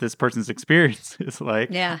caring what this person's experience is like.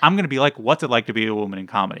 Yeah. I'm going to be like, what's it like to be a woman in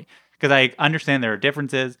comedy? Because I understand there are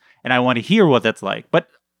differences, and I want to hear what that's like. But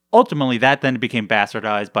ultimately, that then became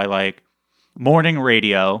bastardized by like morning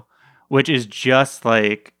radio, which is just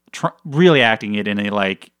like really acting it in a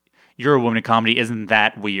like, you're a woman in comedy isn't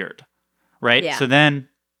that weird, right? Yeah. So then,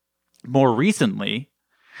 more recently,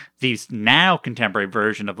 these now contemporary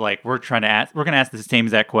version of like, we're going to ask the same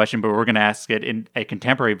exact question, but we're going to ask it in a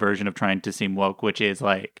contemporary version of trying to seem woke, which is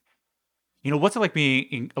like, you know, what's it like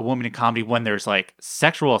being a woman in comedy when there's like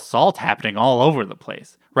sexual assault happening all over the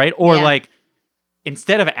place, right? Or like,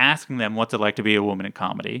 instead of asking them what's it like to be a woman in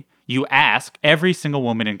comedy, you ask every single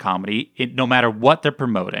woman in comedy, no matter what they're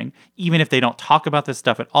promoting, even if they don't talk about this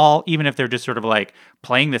stuff at all, even if they're just sort of like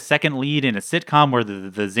playing the second lead in a sitcom or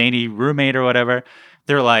the zany roommate or whatever,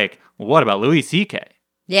 they're like, well, what about Louis C.K.?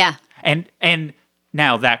 Yeah. And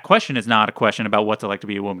now that question is not a question about what's it like to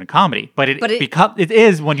be a woman in comedy, but it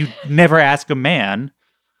is when you never ask a man,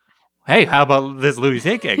 hey, how about this Louis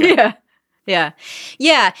C.K. guy? Yeah.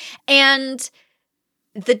 And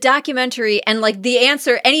the documentary and like the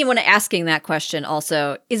answer, anyone asking that question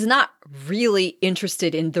also is not really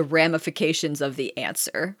interested in the ramifications of the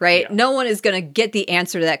answer, right? Yeah. No one is going to get the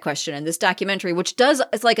answer to that question. And this documentary, which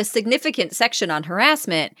it's like a significant section on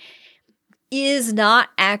harassment, is not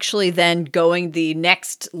actually then going the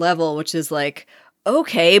next level, which is like,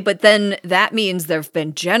 okay, but then that means there have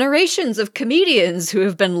been generations of comedians who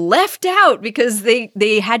have been left out because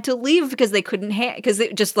they had to leave because they couldn't because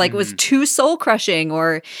it just like was too soul crushing,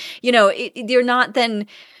 or you know, you're not then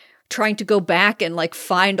trying to go back and like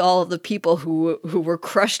find all of the people who were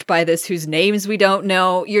crushed by this, whose names we don't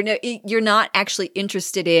know. You're not actually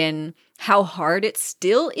interested in how hard it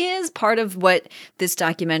still is. Part of what this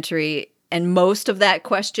documentary and most of that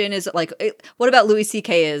question is like, what about Louis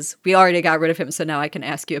C.K. is, we already got rid of him, so now I can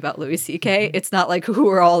ask you about Louis C.K. It's not like, who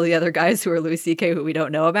are all the other guys who are Louis C.K. who we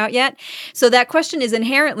don't know about yet? So that question is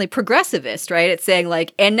inherently progressivist, right? It's saying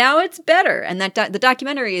like, and now it's better. And that the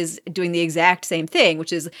documentary is doing the exact same thing,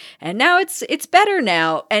 which is, and now it's better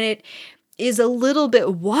now. And it is a little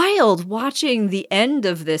bit wild watching the end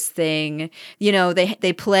of this thing. You know,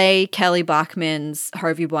 they play Kelly Bachman's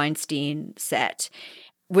Harvey Weinstein set,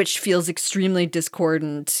 which feels extremely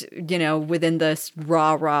discordant, you know, within the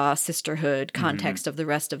rah sisterhood context of the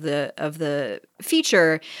rest of the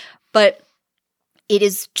feature. But it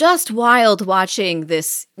is just wild watching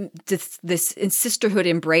this sisterhood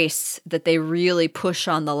embrace that they really push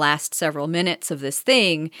on the last several minutes of this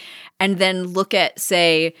thing, and then look at,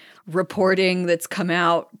 say, reporting that's come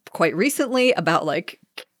out quite recently about like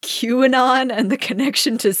QAnon and the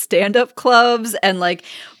connection to stand-up clubs, and like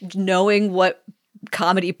knowing what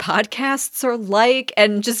comedy podcasts are like,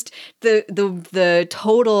 and just the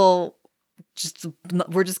total, just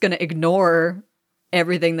we're just going to ignore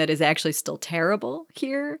everything that is actually still terrible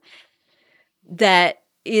here. That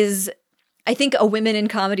is, I think a women in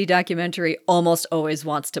comedy documentary almost always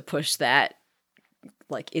wants to push that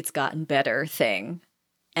like it's gotten better thing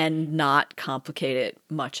and not complicate it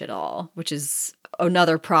much at all, which is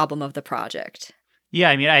another problem of the project.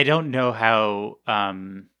 Yeah, I mean, I don't know how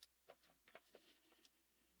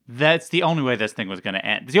that's the only way this thing was going to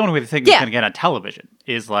end. It's the only way the thing was going to get on television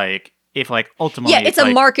is like, if like ultimately. Yeah, it's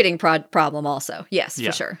a marketing problem also. Yes,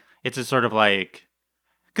 for sure. It's a sort of like,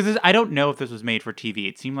 because I don't know if this was made for TV.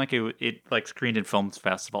 It seemed like it like screened in film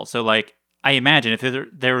festival. So like, I imagine if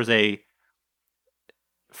there was it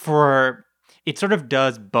sort of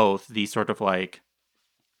does both the sort of like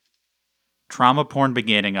trauma porn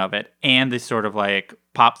beginning of it and this sort of like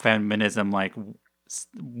pop feminism, like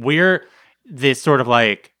we're this sort of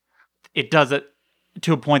like, it does it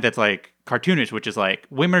to a point that's like cartoonish, which is like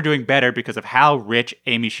women are doing better because of how rich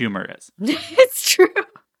Amy Schumer is. It's true.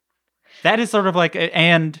 That is sort of like,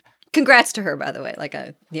 and congrats to her, by the way. Like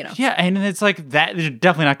yeah, and it's like that. They're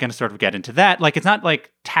definitely not going to sort of get into that. Like, it's not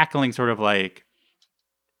like tackling sort of like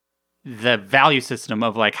the value system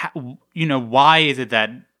of like, how, why is it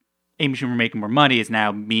that Amy Schumer making more money is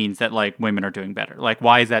now means that like women are doing better? Like,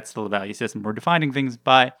 why is that still a value system we're defining things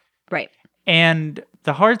by? Right. And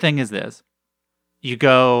the hard thing is this: you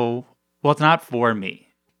go, well, it's not for me.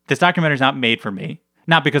 This documentary is not made for me.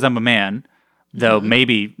 Not because I'm a man. Though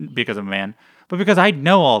maybe because I'm a man, but because I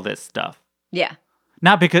know all this stuff. Yeah.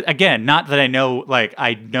 Not because, again, not that I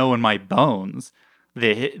know in my bones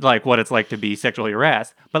like what it's like to be sexually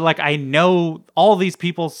harassed, but like I know all these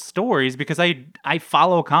people's stories because I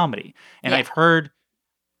follow comedy and I've heard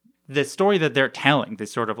the story that they're telling,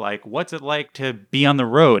 this sort of like, what's it like to be on the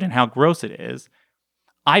road and how gross it is.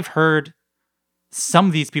 I've heard some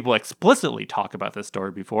of these people explicitly talk about this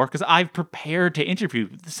story before because I've prepared to interview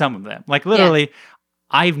some of them. Like literally,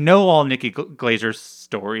 I know all Nikki Glazer's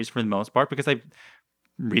stories for the most part because I've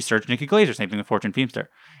researched Nikki Glazer, same thing with Fortune Feimster.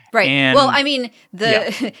 Right. And, well, I mean,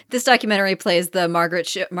 this documentary plays the Margaret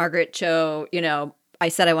Cho, I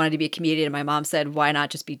said I wanted to be a comedian and my mom said, why not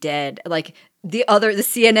just be dead? Like the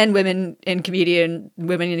CNN women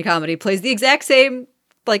in comedy plays the exact same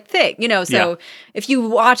like thing, so if you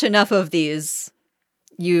watch enough of these,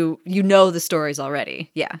 you know the stories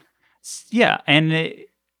already. Yeah. Yeah.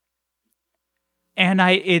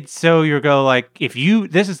 So you go like,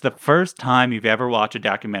 this is the first time you've ever watched a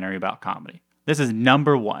documentary about comedy. This is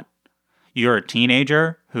number one. You're a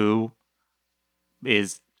teenager who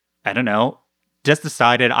is, I don't know, just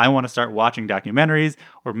decided I want to start watching documentaries,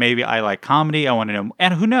 or maybe I like comedy. I want to know,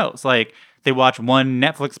 and who knows, like they watch one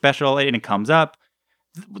Netflix special and it comes up.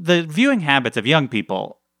 The viewing habits of young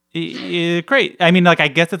people, great. I mean, like, I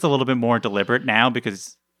guess it's a little bit more deliberate now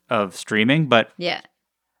because of streaming, but yeah,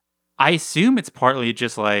 I assume it's partly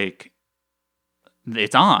just like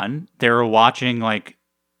it's on. They're watching like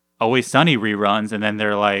Always Sunny reruns, and then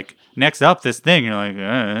they're like, next up, this thing. You're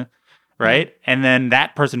like, right? And then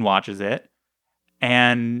that person watches it,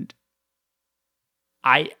 and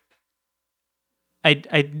I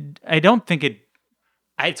don't think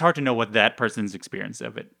it's hard to know what that person's experience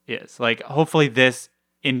of it is. Like, hopefully this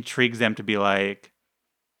intrigues them to be like,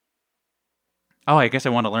 oh, I guess I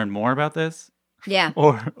want to learn more about this. Yeah.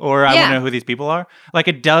 Or I want to know who these people are. Like,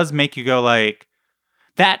 it does make you go like,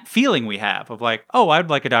 that feeling we have of like, oh, I'd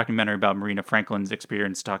like a documentary about Marina Franklin's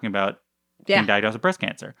experience talking about being diagnosed with breast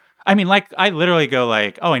cancer. I mean, like, I literally go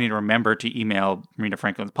like, oh, I need to remember to email Marina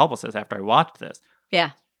Franklin's publicist after I watched this.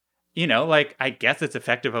 Yeah. Like, I guess it's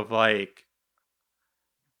effective of like,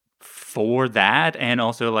 for that, and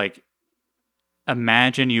also like,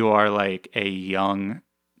 imagine you are like a young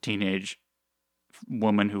teenage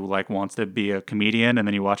woman who like wants to be a comedian, and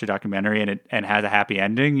then you watch a documentary and it has a happy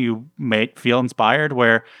ending. You may feel inspired,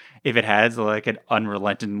 where if it has like an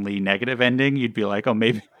unrelentingly negative ending, you'd be like, oh,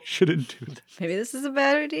 maybe I shouldn't do this. Maybe this is a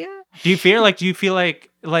bad idea. Do you feel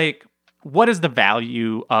like what is the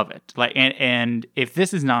value of it? Like, and if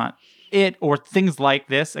this is not it, or things like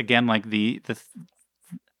this, again, like the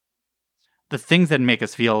things that make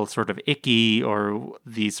us feel sort of icky, or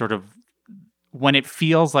the sort of when it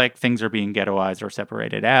feels like things are being ghettoized or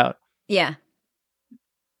separated out. Yeah.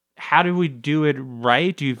 How do we do it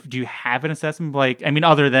right? Do you have an assessment? Like, I mean,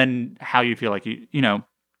 other than how you feel like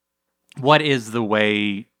what is the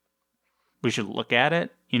way we should look at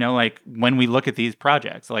it? Like when we look at these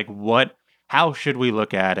projects, like how should we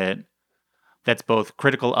look at it? That's both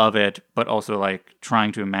critical of it, but also like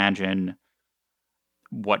trying to imagine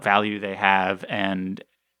what value they have and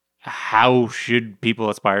how should people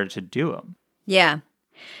aspire to do them. Yeah.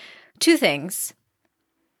 Two things.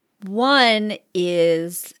 One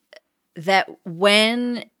is that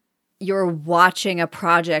when you're watching a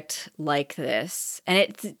project like this, and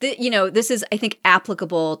it's, this is, I think,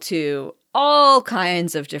 applicable to all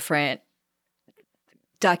kinds of different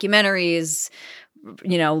documentaries,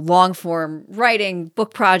 long form writing,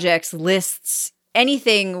 book projects, lists,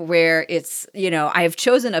 anything where it's, I have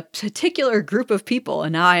chosen a particular group of people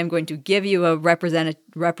and now I am going to give you a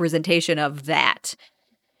representation of that.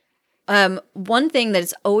 One thing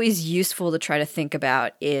that's always useful to try to think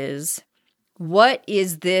about is, what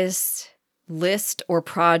is this list or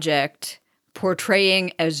project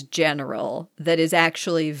portraying as general that is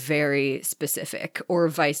actually very specific, or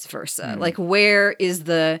vice versa? Like, where is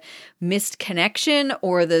the missed connection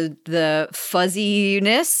or the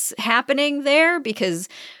fuzziness happening there? Because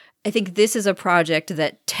I think this is a project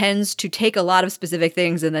that tends to take a lot of specific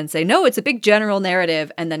things and then say, no, it's a big general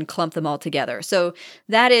narrative, and then clump them all together. So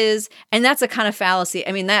that's a kind of fallacy.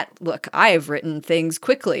 I mean, look, I have written things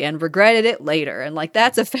quickly and regretted it later. And like,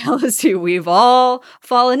 that's a fallacy we've all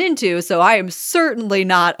fallen into. So I am certainly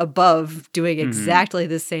not above doing exactly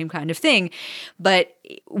the same kind of thing. But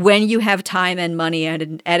when you have time and money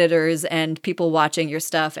and editors and people watching your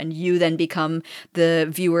stuff, and you then become the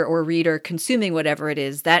viewer or reader consuming whatever it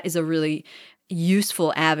is, that is a really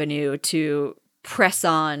useful avenue to press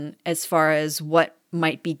on as far as what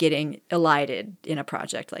might be getting elided in a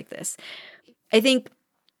project like this. I think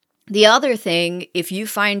the other thing, if you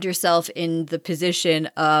find yourself in the position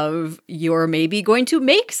of you're maybe going to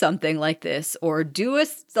make something like this, or do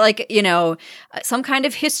some kind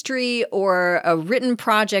of history or a written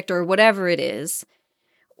project or whatever it is,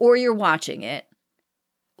 or you're watching it,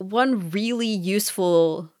 one really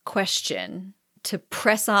useful question to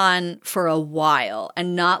press on for a while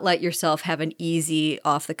and not let yourself have an easy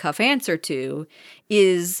off-the-cuff answer to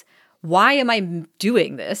is, why am I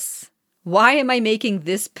doing this? Why am I making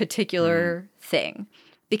this particular thing?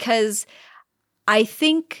 Because I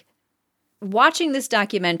think watching this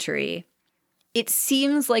documentary, it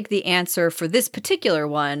seems like the answer for this particular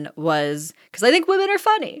one was, because I think women are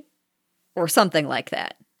funny, or something like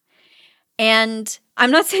that. And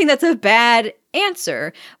I'm not saying that's a bad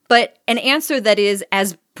answer, but an answer that is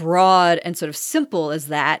as broad and sort of simple as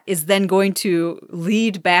that is then going to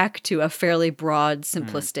lead back to a fairly broad,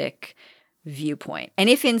 simplistic viewpoint. And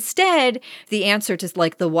if instead the answer to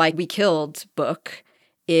like the Why We Killed book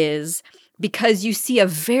is because you see a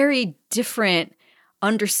very different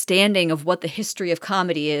understanding of what the history of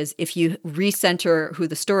comedy is, if you recenter who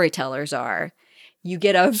the storytellers are, you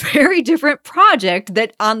get a very different project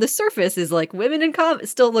that on the surface is like women in comedy,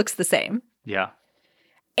 still looks the same. Yeah.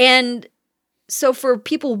 And so for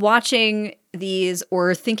people watching these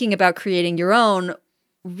or thinking about creating your own,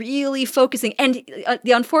 really focusing, and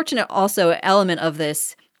the unfortunate also element of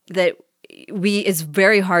this that is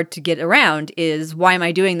very hard to get around is, why am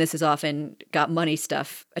I doing this, is often got money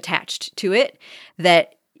stuff attached to it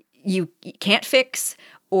that you can't fix,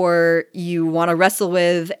 or you want to wrestle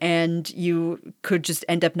with, and you could just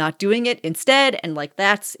end up not doing it instead, and like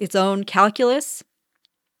that's its own calculus.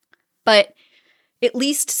 But at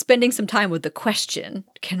least spending some time with the question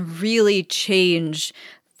can really change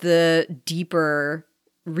the deeper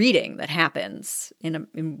reading that happens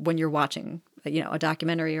when you're watching, a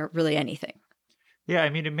documentary or really anything. Yeah, I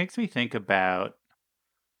mean, it makes me think about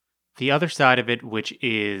the other side of it, which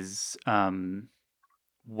is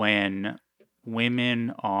when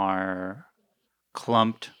women are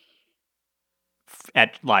clumped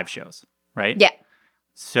at live shows, right? Yeah.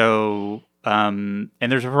 So, and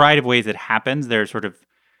there's a variety of ways it happens. There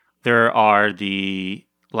are the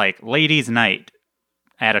like ladies' night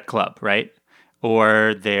at a club, right?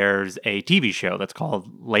 Or there's a TV show that's called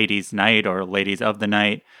Ladies' Night or Ladies of the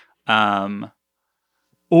Night.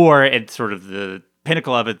 Or it's sort of the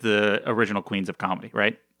pinnacle of it, the original Queens of Comedy,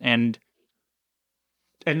 right? And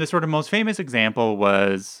the sort of most famous example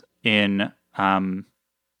was in the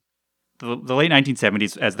late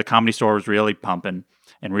 1970s, as the Comedy Store was really pumping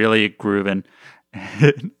and really grooving,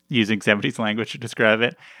 using 70s language to describe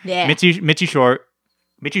it. Yeah. Mitzi Shore,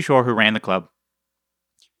 who ran the club,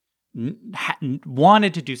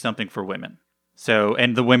 wanted to do something for women. So,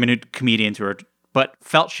 and the comedians but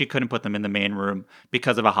felt she couldn't put them in the main room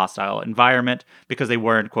because of a hostile environment, because they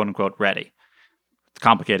weren't, quote unquote, ready. It's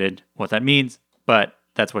complicated what that means, but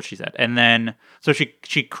that's what she said. And then, so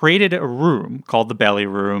she created a room called the Belly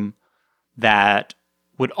Room that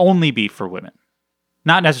would only be for women.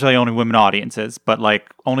 Not necessarily only women audiences, but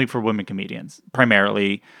like only for women comedians,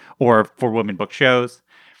 primarily, or for women book shows.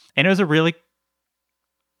 And it was a really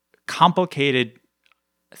complicated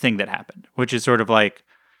thing that happened, which is sort of like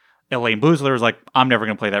Elaine Boozler was like, I'm never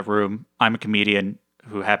going to play that room. I'm a comedian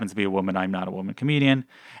who happens to be a woman. I'm not a woman comedian.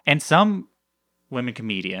 And some women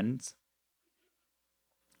comedians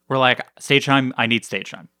were like, stage time, I need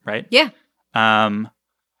stage time, right? Yeah. And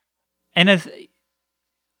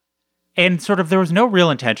sort of there was no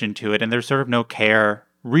real intention to it, and there's sort of no care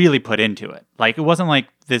really put into it. Like, it wasn't like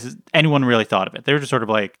anyone really thought of it. They were just sort of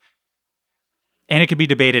like, and it could be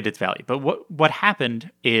debated its value. But what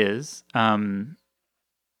happened is, and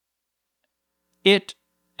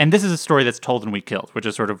this is a story that's told in We Killed, which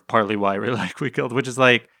is sort of partly why I really like We Killed, which is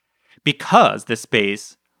like, because this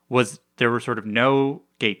space there were sort of no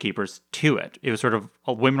gatekeepers to it. It was sort of,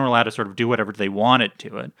 women were allowed to sort of do whatever they wanted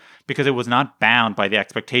to it, because it was not bound by the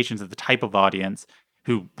expectations of the type of audience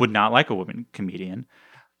who would not like a woman comedian.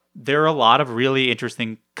 There are a lot of really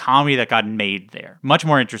interesting comedy that got made there. Much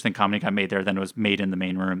more interesting comedy got made there than was made in the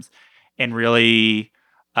main rooms. And really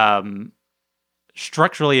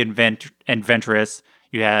structurally adventurous.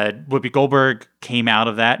 You had Whoopi Goldberg came out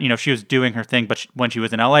of that. You know, she was doing her thing, but when she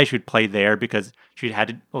was in LA, she would play there because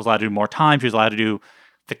was allowed to do more time. She was allowed to do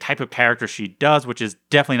the type of character she does, which is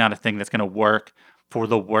definitely not a thing that's going to work for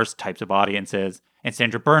the worst types of audiences. And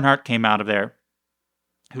Sandra Bernhard came out of there,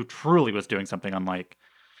 who truly was doing something unlike,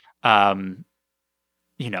 like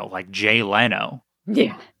Jay Leno.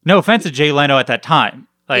 Yeah. No offense to Jay Leno at that time.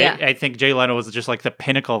 I think Jay Leno was just like the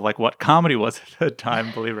pinnacle of like what comedy was at the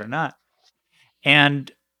time, believe it or not.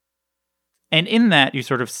 And in that you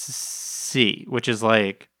sort of see, which is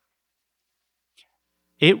like,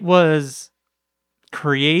 it was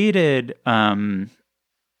created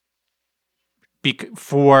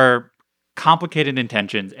for complicated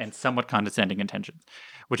intentions and somewhat condescending intentions,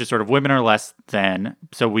 which is sort of women are less than,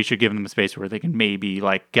 so we should give them a space where they can maybe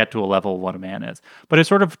like get to a level of what a man is. But it's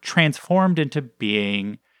sort of transformed into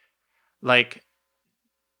being like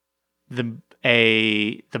the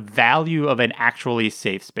value of an actually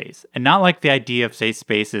safe space, and not like the idea of safe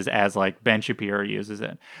spaces as like Ben Shapiro uses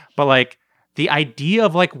it, but like the idea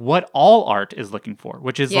of like what all art is looking for,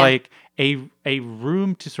 which is like a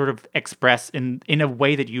room to sort of express in a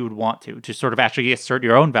way that you would want to sort of actually assert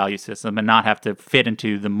your own value system and not have to fit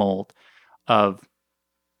into the mold of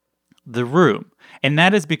the room. And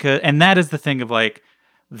that is the thing of like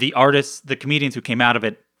the artists, the comedians who came out of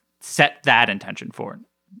it set that intention for it,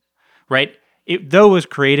 right? Though it was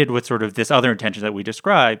created with sort of this other intention that we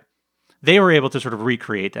described, they were able to sort of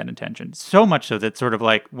recreate that intention. So much so that sort of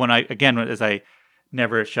like as I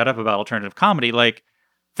never shut up about alternative comedy, like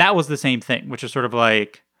that was the same thing, which is sort of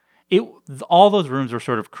like all those rooms were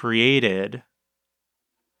sort of created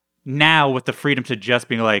now with the freedom to just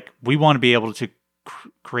be like, we want to be able to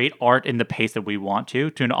create art in the pace that we want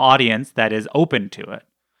to an audience that is open to it.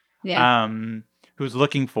 Yeah. Who's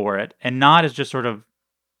looking for it, and not as just sort of,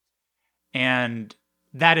 and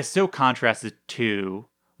that is so contrasted to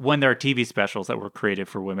when there are TV specials that were created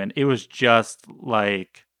for women. It was just,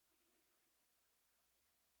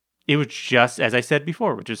 as I said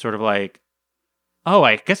before, which is sort of like, oh,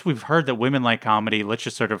 I guess we've heard that women like comedy. Let's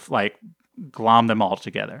just sort of like glom them all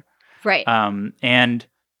together. Right. And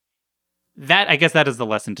that, I guess that is the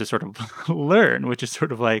lesson to sort of learn, which is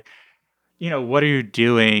sort of like, what are you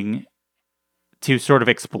doing to sort of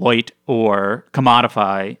exploit or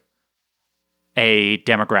commodify a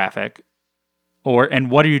demographic, and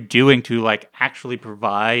what are you doing to like actually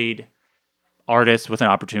provide artists with an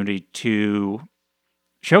opportunity to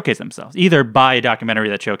showcase themselves, either by a documentary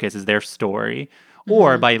that showcases their story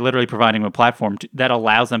or by literally providing a platform that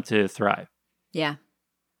allows them to thrive. Yeah.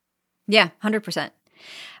 Yeah, 100%.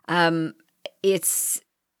 It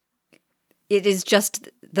is just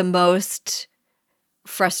the most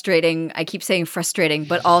frustrating. I keep saying frustrating,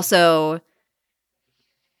 but also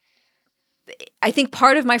I think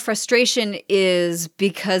part of my frustration is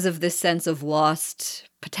because of this sense of lost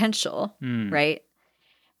potential, right?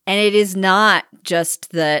 And it is not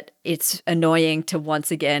just that it's annoying to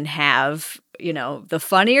once again have, the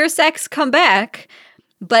funnier sex come back,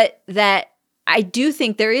 but that I do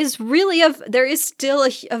think there is still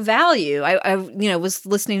a value. I was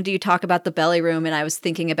listening to you talk about the belly room, and I was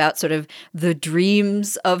thinking about sort of the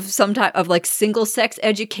dreams of some type of like single sex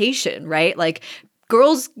education, right? Like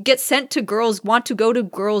girls get sent to want to go to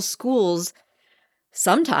girls' schools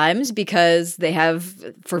sometimes because they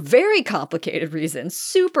have, for very complicated reasons,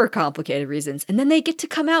 super complicated reasons, and then they get to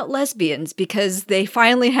come out lesbians because they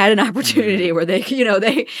finally had an opportunity where they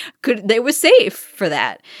were safe for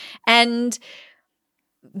that. And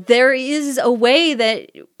there is a way that,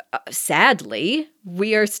 sadly,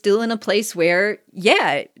 we are still in a place where,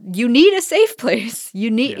 you need a safe place. You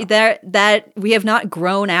need that we have not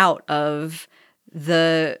grown out of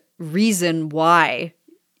the reason why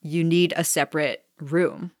you need a separate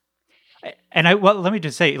room. And let me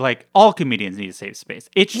just say, like, all comedians need a safe space.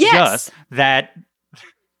 It's just that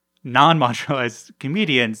non-marginalized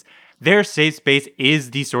comedians, their safe space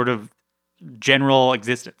is the sort of general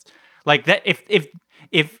existence. Like that,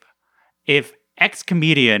 if X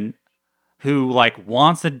comedian who like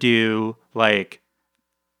wants to do like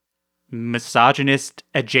misogynist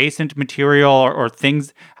adjacent material or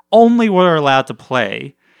things only were allowed to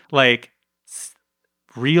play like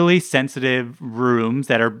really sensitive rooms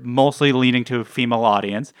that are mostly leaning to a female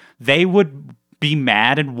audience, they would be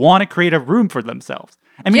mad and want to create a room for themselves.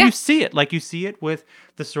 I mean, you see it. Like, you see it with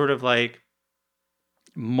the sort of, like,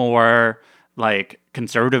 more, like,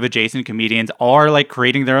 conservative adjacent comedians are, like,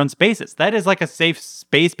 creating their own spaces. That is, like, a safe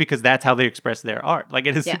space because that's how they express their art. Like,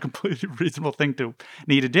 it is a completely reasonable thing to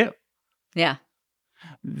need to do. Yeah.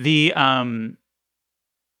 The, when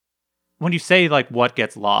you say, like, what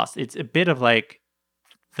gets lost, it's a bit of, like,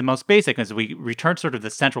 the most basic is we return sort of the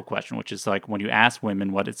central question, which is, like, when you ask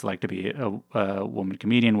women what it's like to be a woman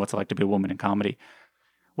comedian, what's it like to be a woman in comedy.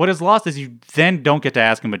 What is lost is you then don't get to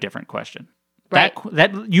ask them a different question. Right.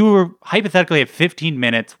 That you were hypothetically at 15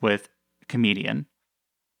 minutes with a comedian,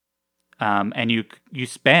 and you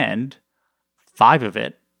spend 5 of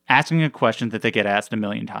it asking a question that they get asked 1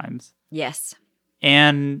 million times. Yes.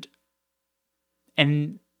 And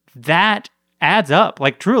that adds up.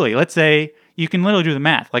 Like, truly, let's say you can literally do the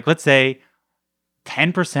math. Like, let's say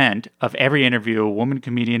 10% of every interview a woman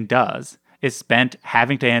comedian does is spent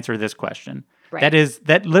having to answer this question. Right.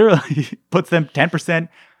 That literally puts them 10%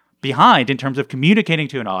 behind in terms of communicating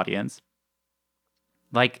to an audience,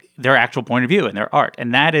 like, their actual point of view and their art.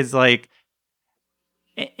 And that is like,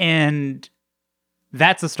 and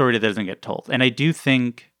that's a story that doesn't get told. And I do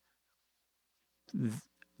think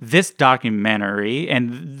this documentary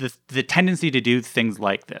and the tendency to do things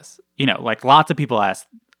like this, you know, like lots of people ask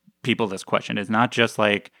people this question. It's not just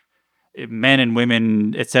like men and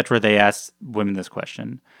women, etc. They ask women this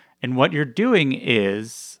question. And what you're doing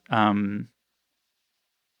is, you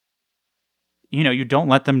know, you don't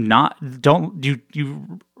let them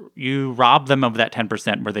you rob them of that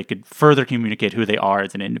 10% where they could further communicate who they are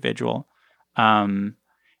as an individual. And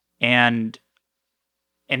that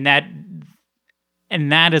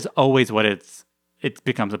is always what it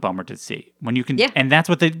becomes a bummer to see when you can, and that's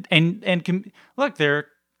what look, they're,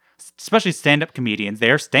 especially stand-up comedians,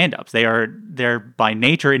 they are stand-ups. They're by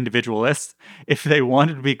nature individualists. If they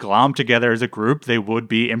wanted to be glommed together as a group, they would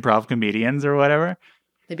be improv comedians or whatever.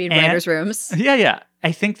 They'd be in writers' rooms. Yeah.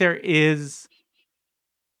 I think there is,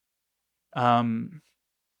 and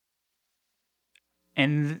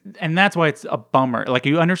that's why it's a bummer. Like,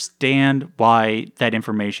 you understand why that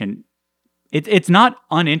information, it's not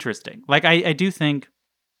uninteresting. Like, I do think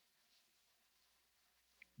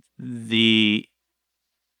the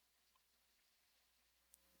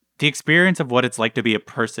experience of what it's like to be a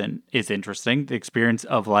person is interesting. The experience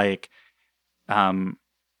of like,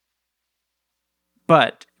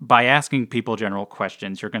 but by asking people general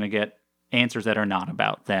questions, you're going to get answers that are not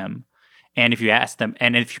about them. And if you ask them,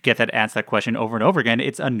 and if you get asked that question over and over again,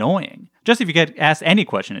 it's annoying. Just if you get asked any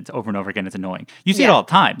question, it's over and over again, it's annoying. You see it all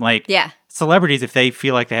the time. Like, celebrities, if they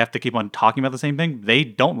feel like they have to keep on talking about the same thing, they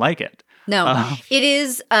don't like it. No, it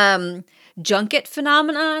is junket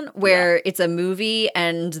phenomenon where it's a movie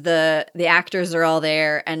and the actors are all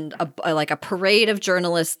there and a parade of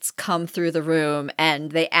journalists come through the room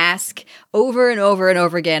and they ask over and over and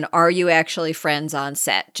over again, are you actually friends on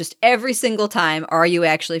set? Just every single time, are you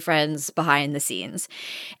actually friends behind the scenes?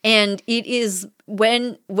 And it is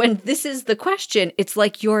when this is the question, it's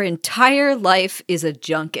like your entire life is a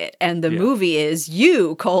junket and the movie is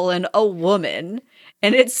you, a woman.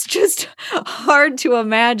 And it's just hard to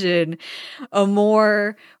imagine a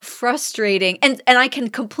more frustrating, and I can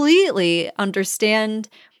completely understand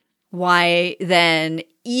why then,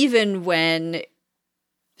 even when,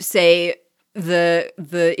 say,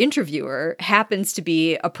 the interviewer happens to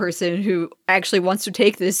be a person who actually wants to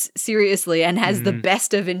take this seriously and has the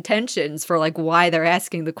best of intentions for like why they're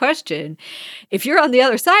asking the question, if you're on the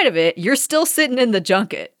other side of it, you're still sitting in the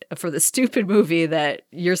junket for the stupid movie that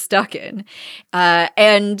you're stuck in.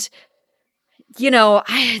 And, you know,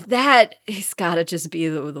 that has got to just be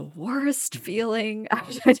the worst feeling.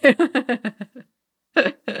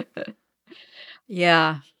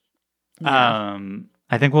 Yeah.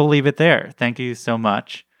 I think we'll leave it there. Thank you so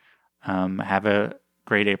much. Have a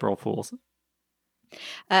great April Fool's.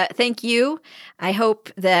 Thank you. I hope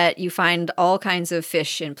that you find all kinds of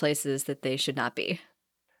fish in places that they should not be.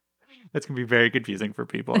 That's going to be very confusing for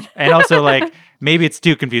people. And also, like, maybe it's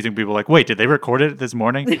too confusing for people. Like, wait, did they record it this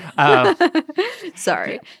morning?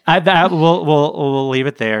 Sorry. We'll leave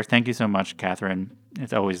it there. Thank you so much, Catherine.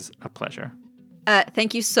 It's always a pleasure.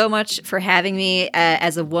 Thank you so much for having me.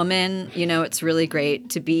 As a woman, you know, it's really great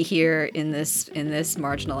to be here in this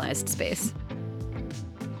marginalized space.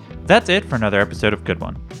 That's it for another episode of Good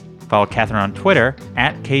One. Follow Catherine on Twitter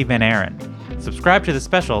 @KVanAaron. Subscribe to The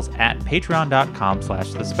Specials at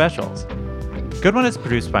patreon.com/thespecials. Good One is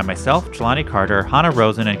produced by myself, Jelani Carter, Hannah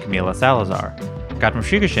Rosen, and Camila Salazar. Gautam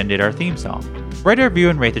Srikishan did our theme song. Rate a review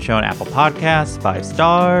and rate the show on Apple Podcasts, 5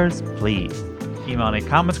 stars, please. Email any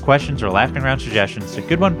comments, questions, or laughing around suggestions to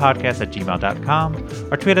goodonepodcast@gmail.com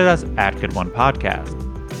or tweet at us at goodonepodcast.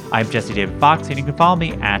 I'm Jesse David Fox, and you can follow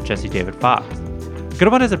me at Jesse David Fox.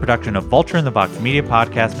 Good One is a production of Vulture and the Vox Media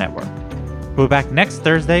Podcast Network. We'll be back next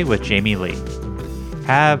Thursday with Jamie Lee.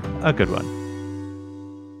 Have a good one.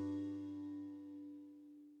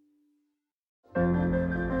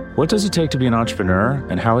 What does it take to be an entrepreneur,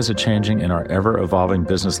 and how is it changing in our ever-evolving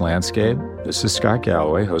business landscape? This is Scott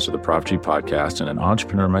Galloway, host of the Prop G podcast and an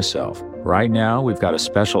entrepreneur myself. Right now, we've got a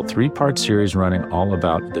special 3-part series running all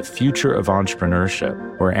about the future of entrepreneurship.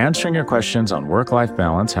 We're answering your questions on work-life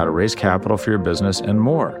balance, how to raise capital for your business, and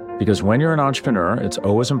more. Because when you're an entrepreneur, it's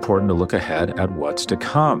always important to look ahead at what's to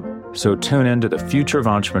come. So tune in to the Future of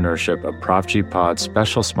Entrepreneurship, a Prop G Pod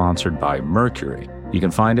special sponsored by Mercury. You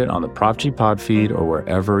can find it on the Prop G Pod feed or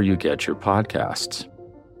wherever you get your podcasts.